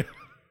you later.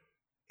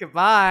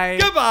 Goodbye.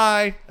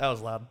 Goodbye. That was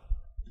loud.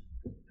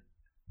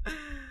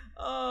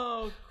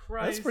 Oh,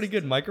 Christ. That's pretty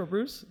good.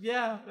 Microbrews.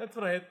 Yeah, that's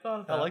what I had thought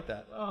about. I like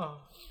that. Oh,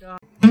 God.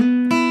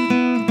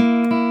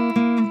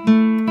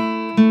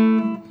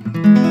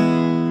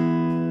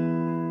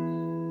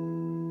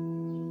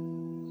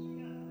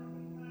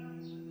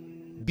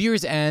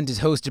 Beers and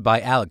is hosted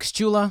by Alex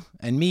Chula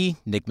and me,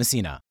 Nick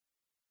Messina.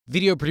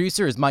 Video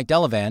producer is Mike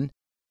Delavan.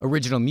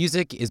 Original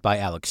music is by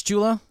Alex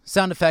Chula.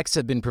 Sound effects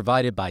have been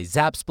provided by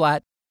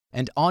Zapsplat.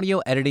 And audio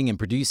editing and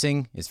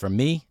producing is from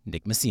me,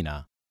 Nick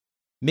Messina.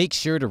 Make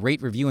sure to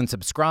rate, review, and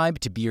subscribe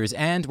to Beers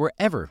and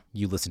wherever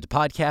you listen to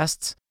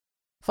podcasts.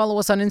 Follow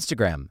us on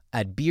Instagram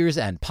at Beers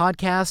and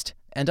Podcast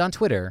and on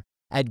Twitter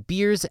at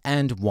Beers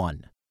and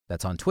One.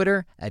 That's on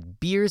Twitter at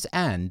Beers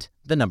and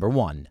the number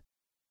 1.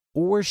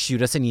 Or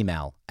shoot us an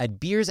email at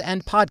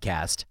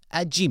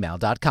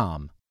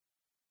beersandpodcast@gmail.com.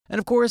 And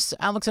of course,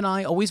 Alex and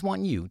I always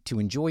want you to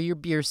enjoy your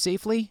beer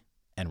safely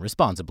and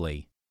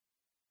responsibly.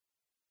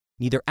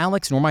 Neither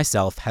Alex nor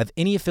myself have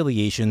any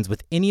affiliations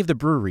with any of the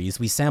breweries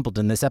we sampled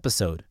in this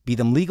episode, be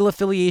them legal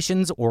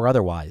affiliations or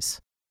otherwise.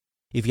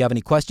 If you have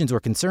any questions or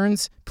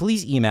concerns,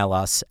 please email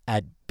us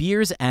at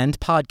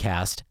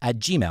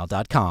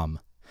beersandpodcast@gmail.com.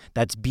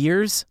 That's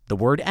beers, the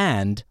word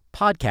and,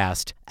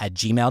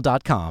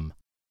 podcast@gmail.com.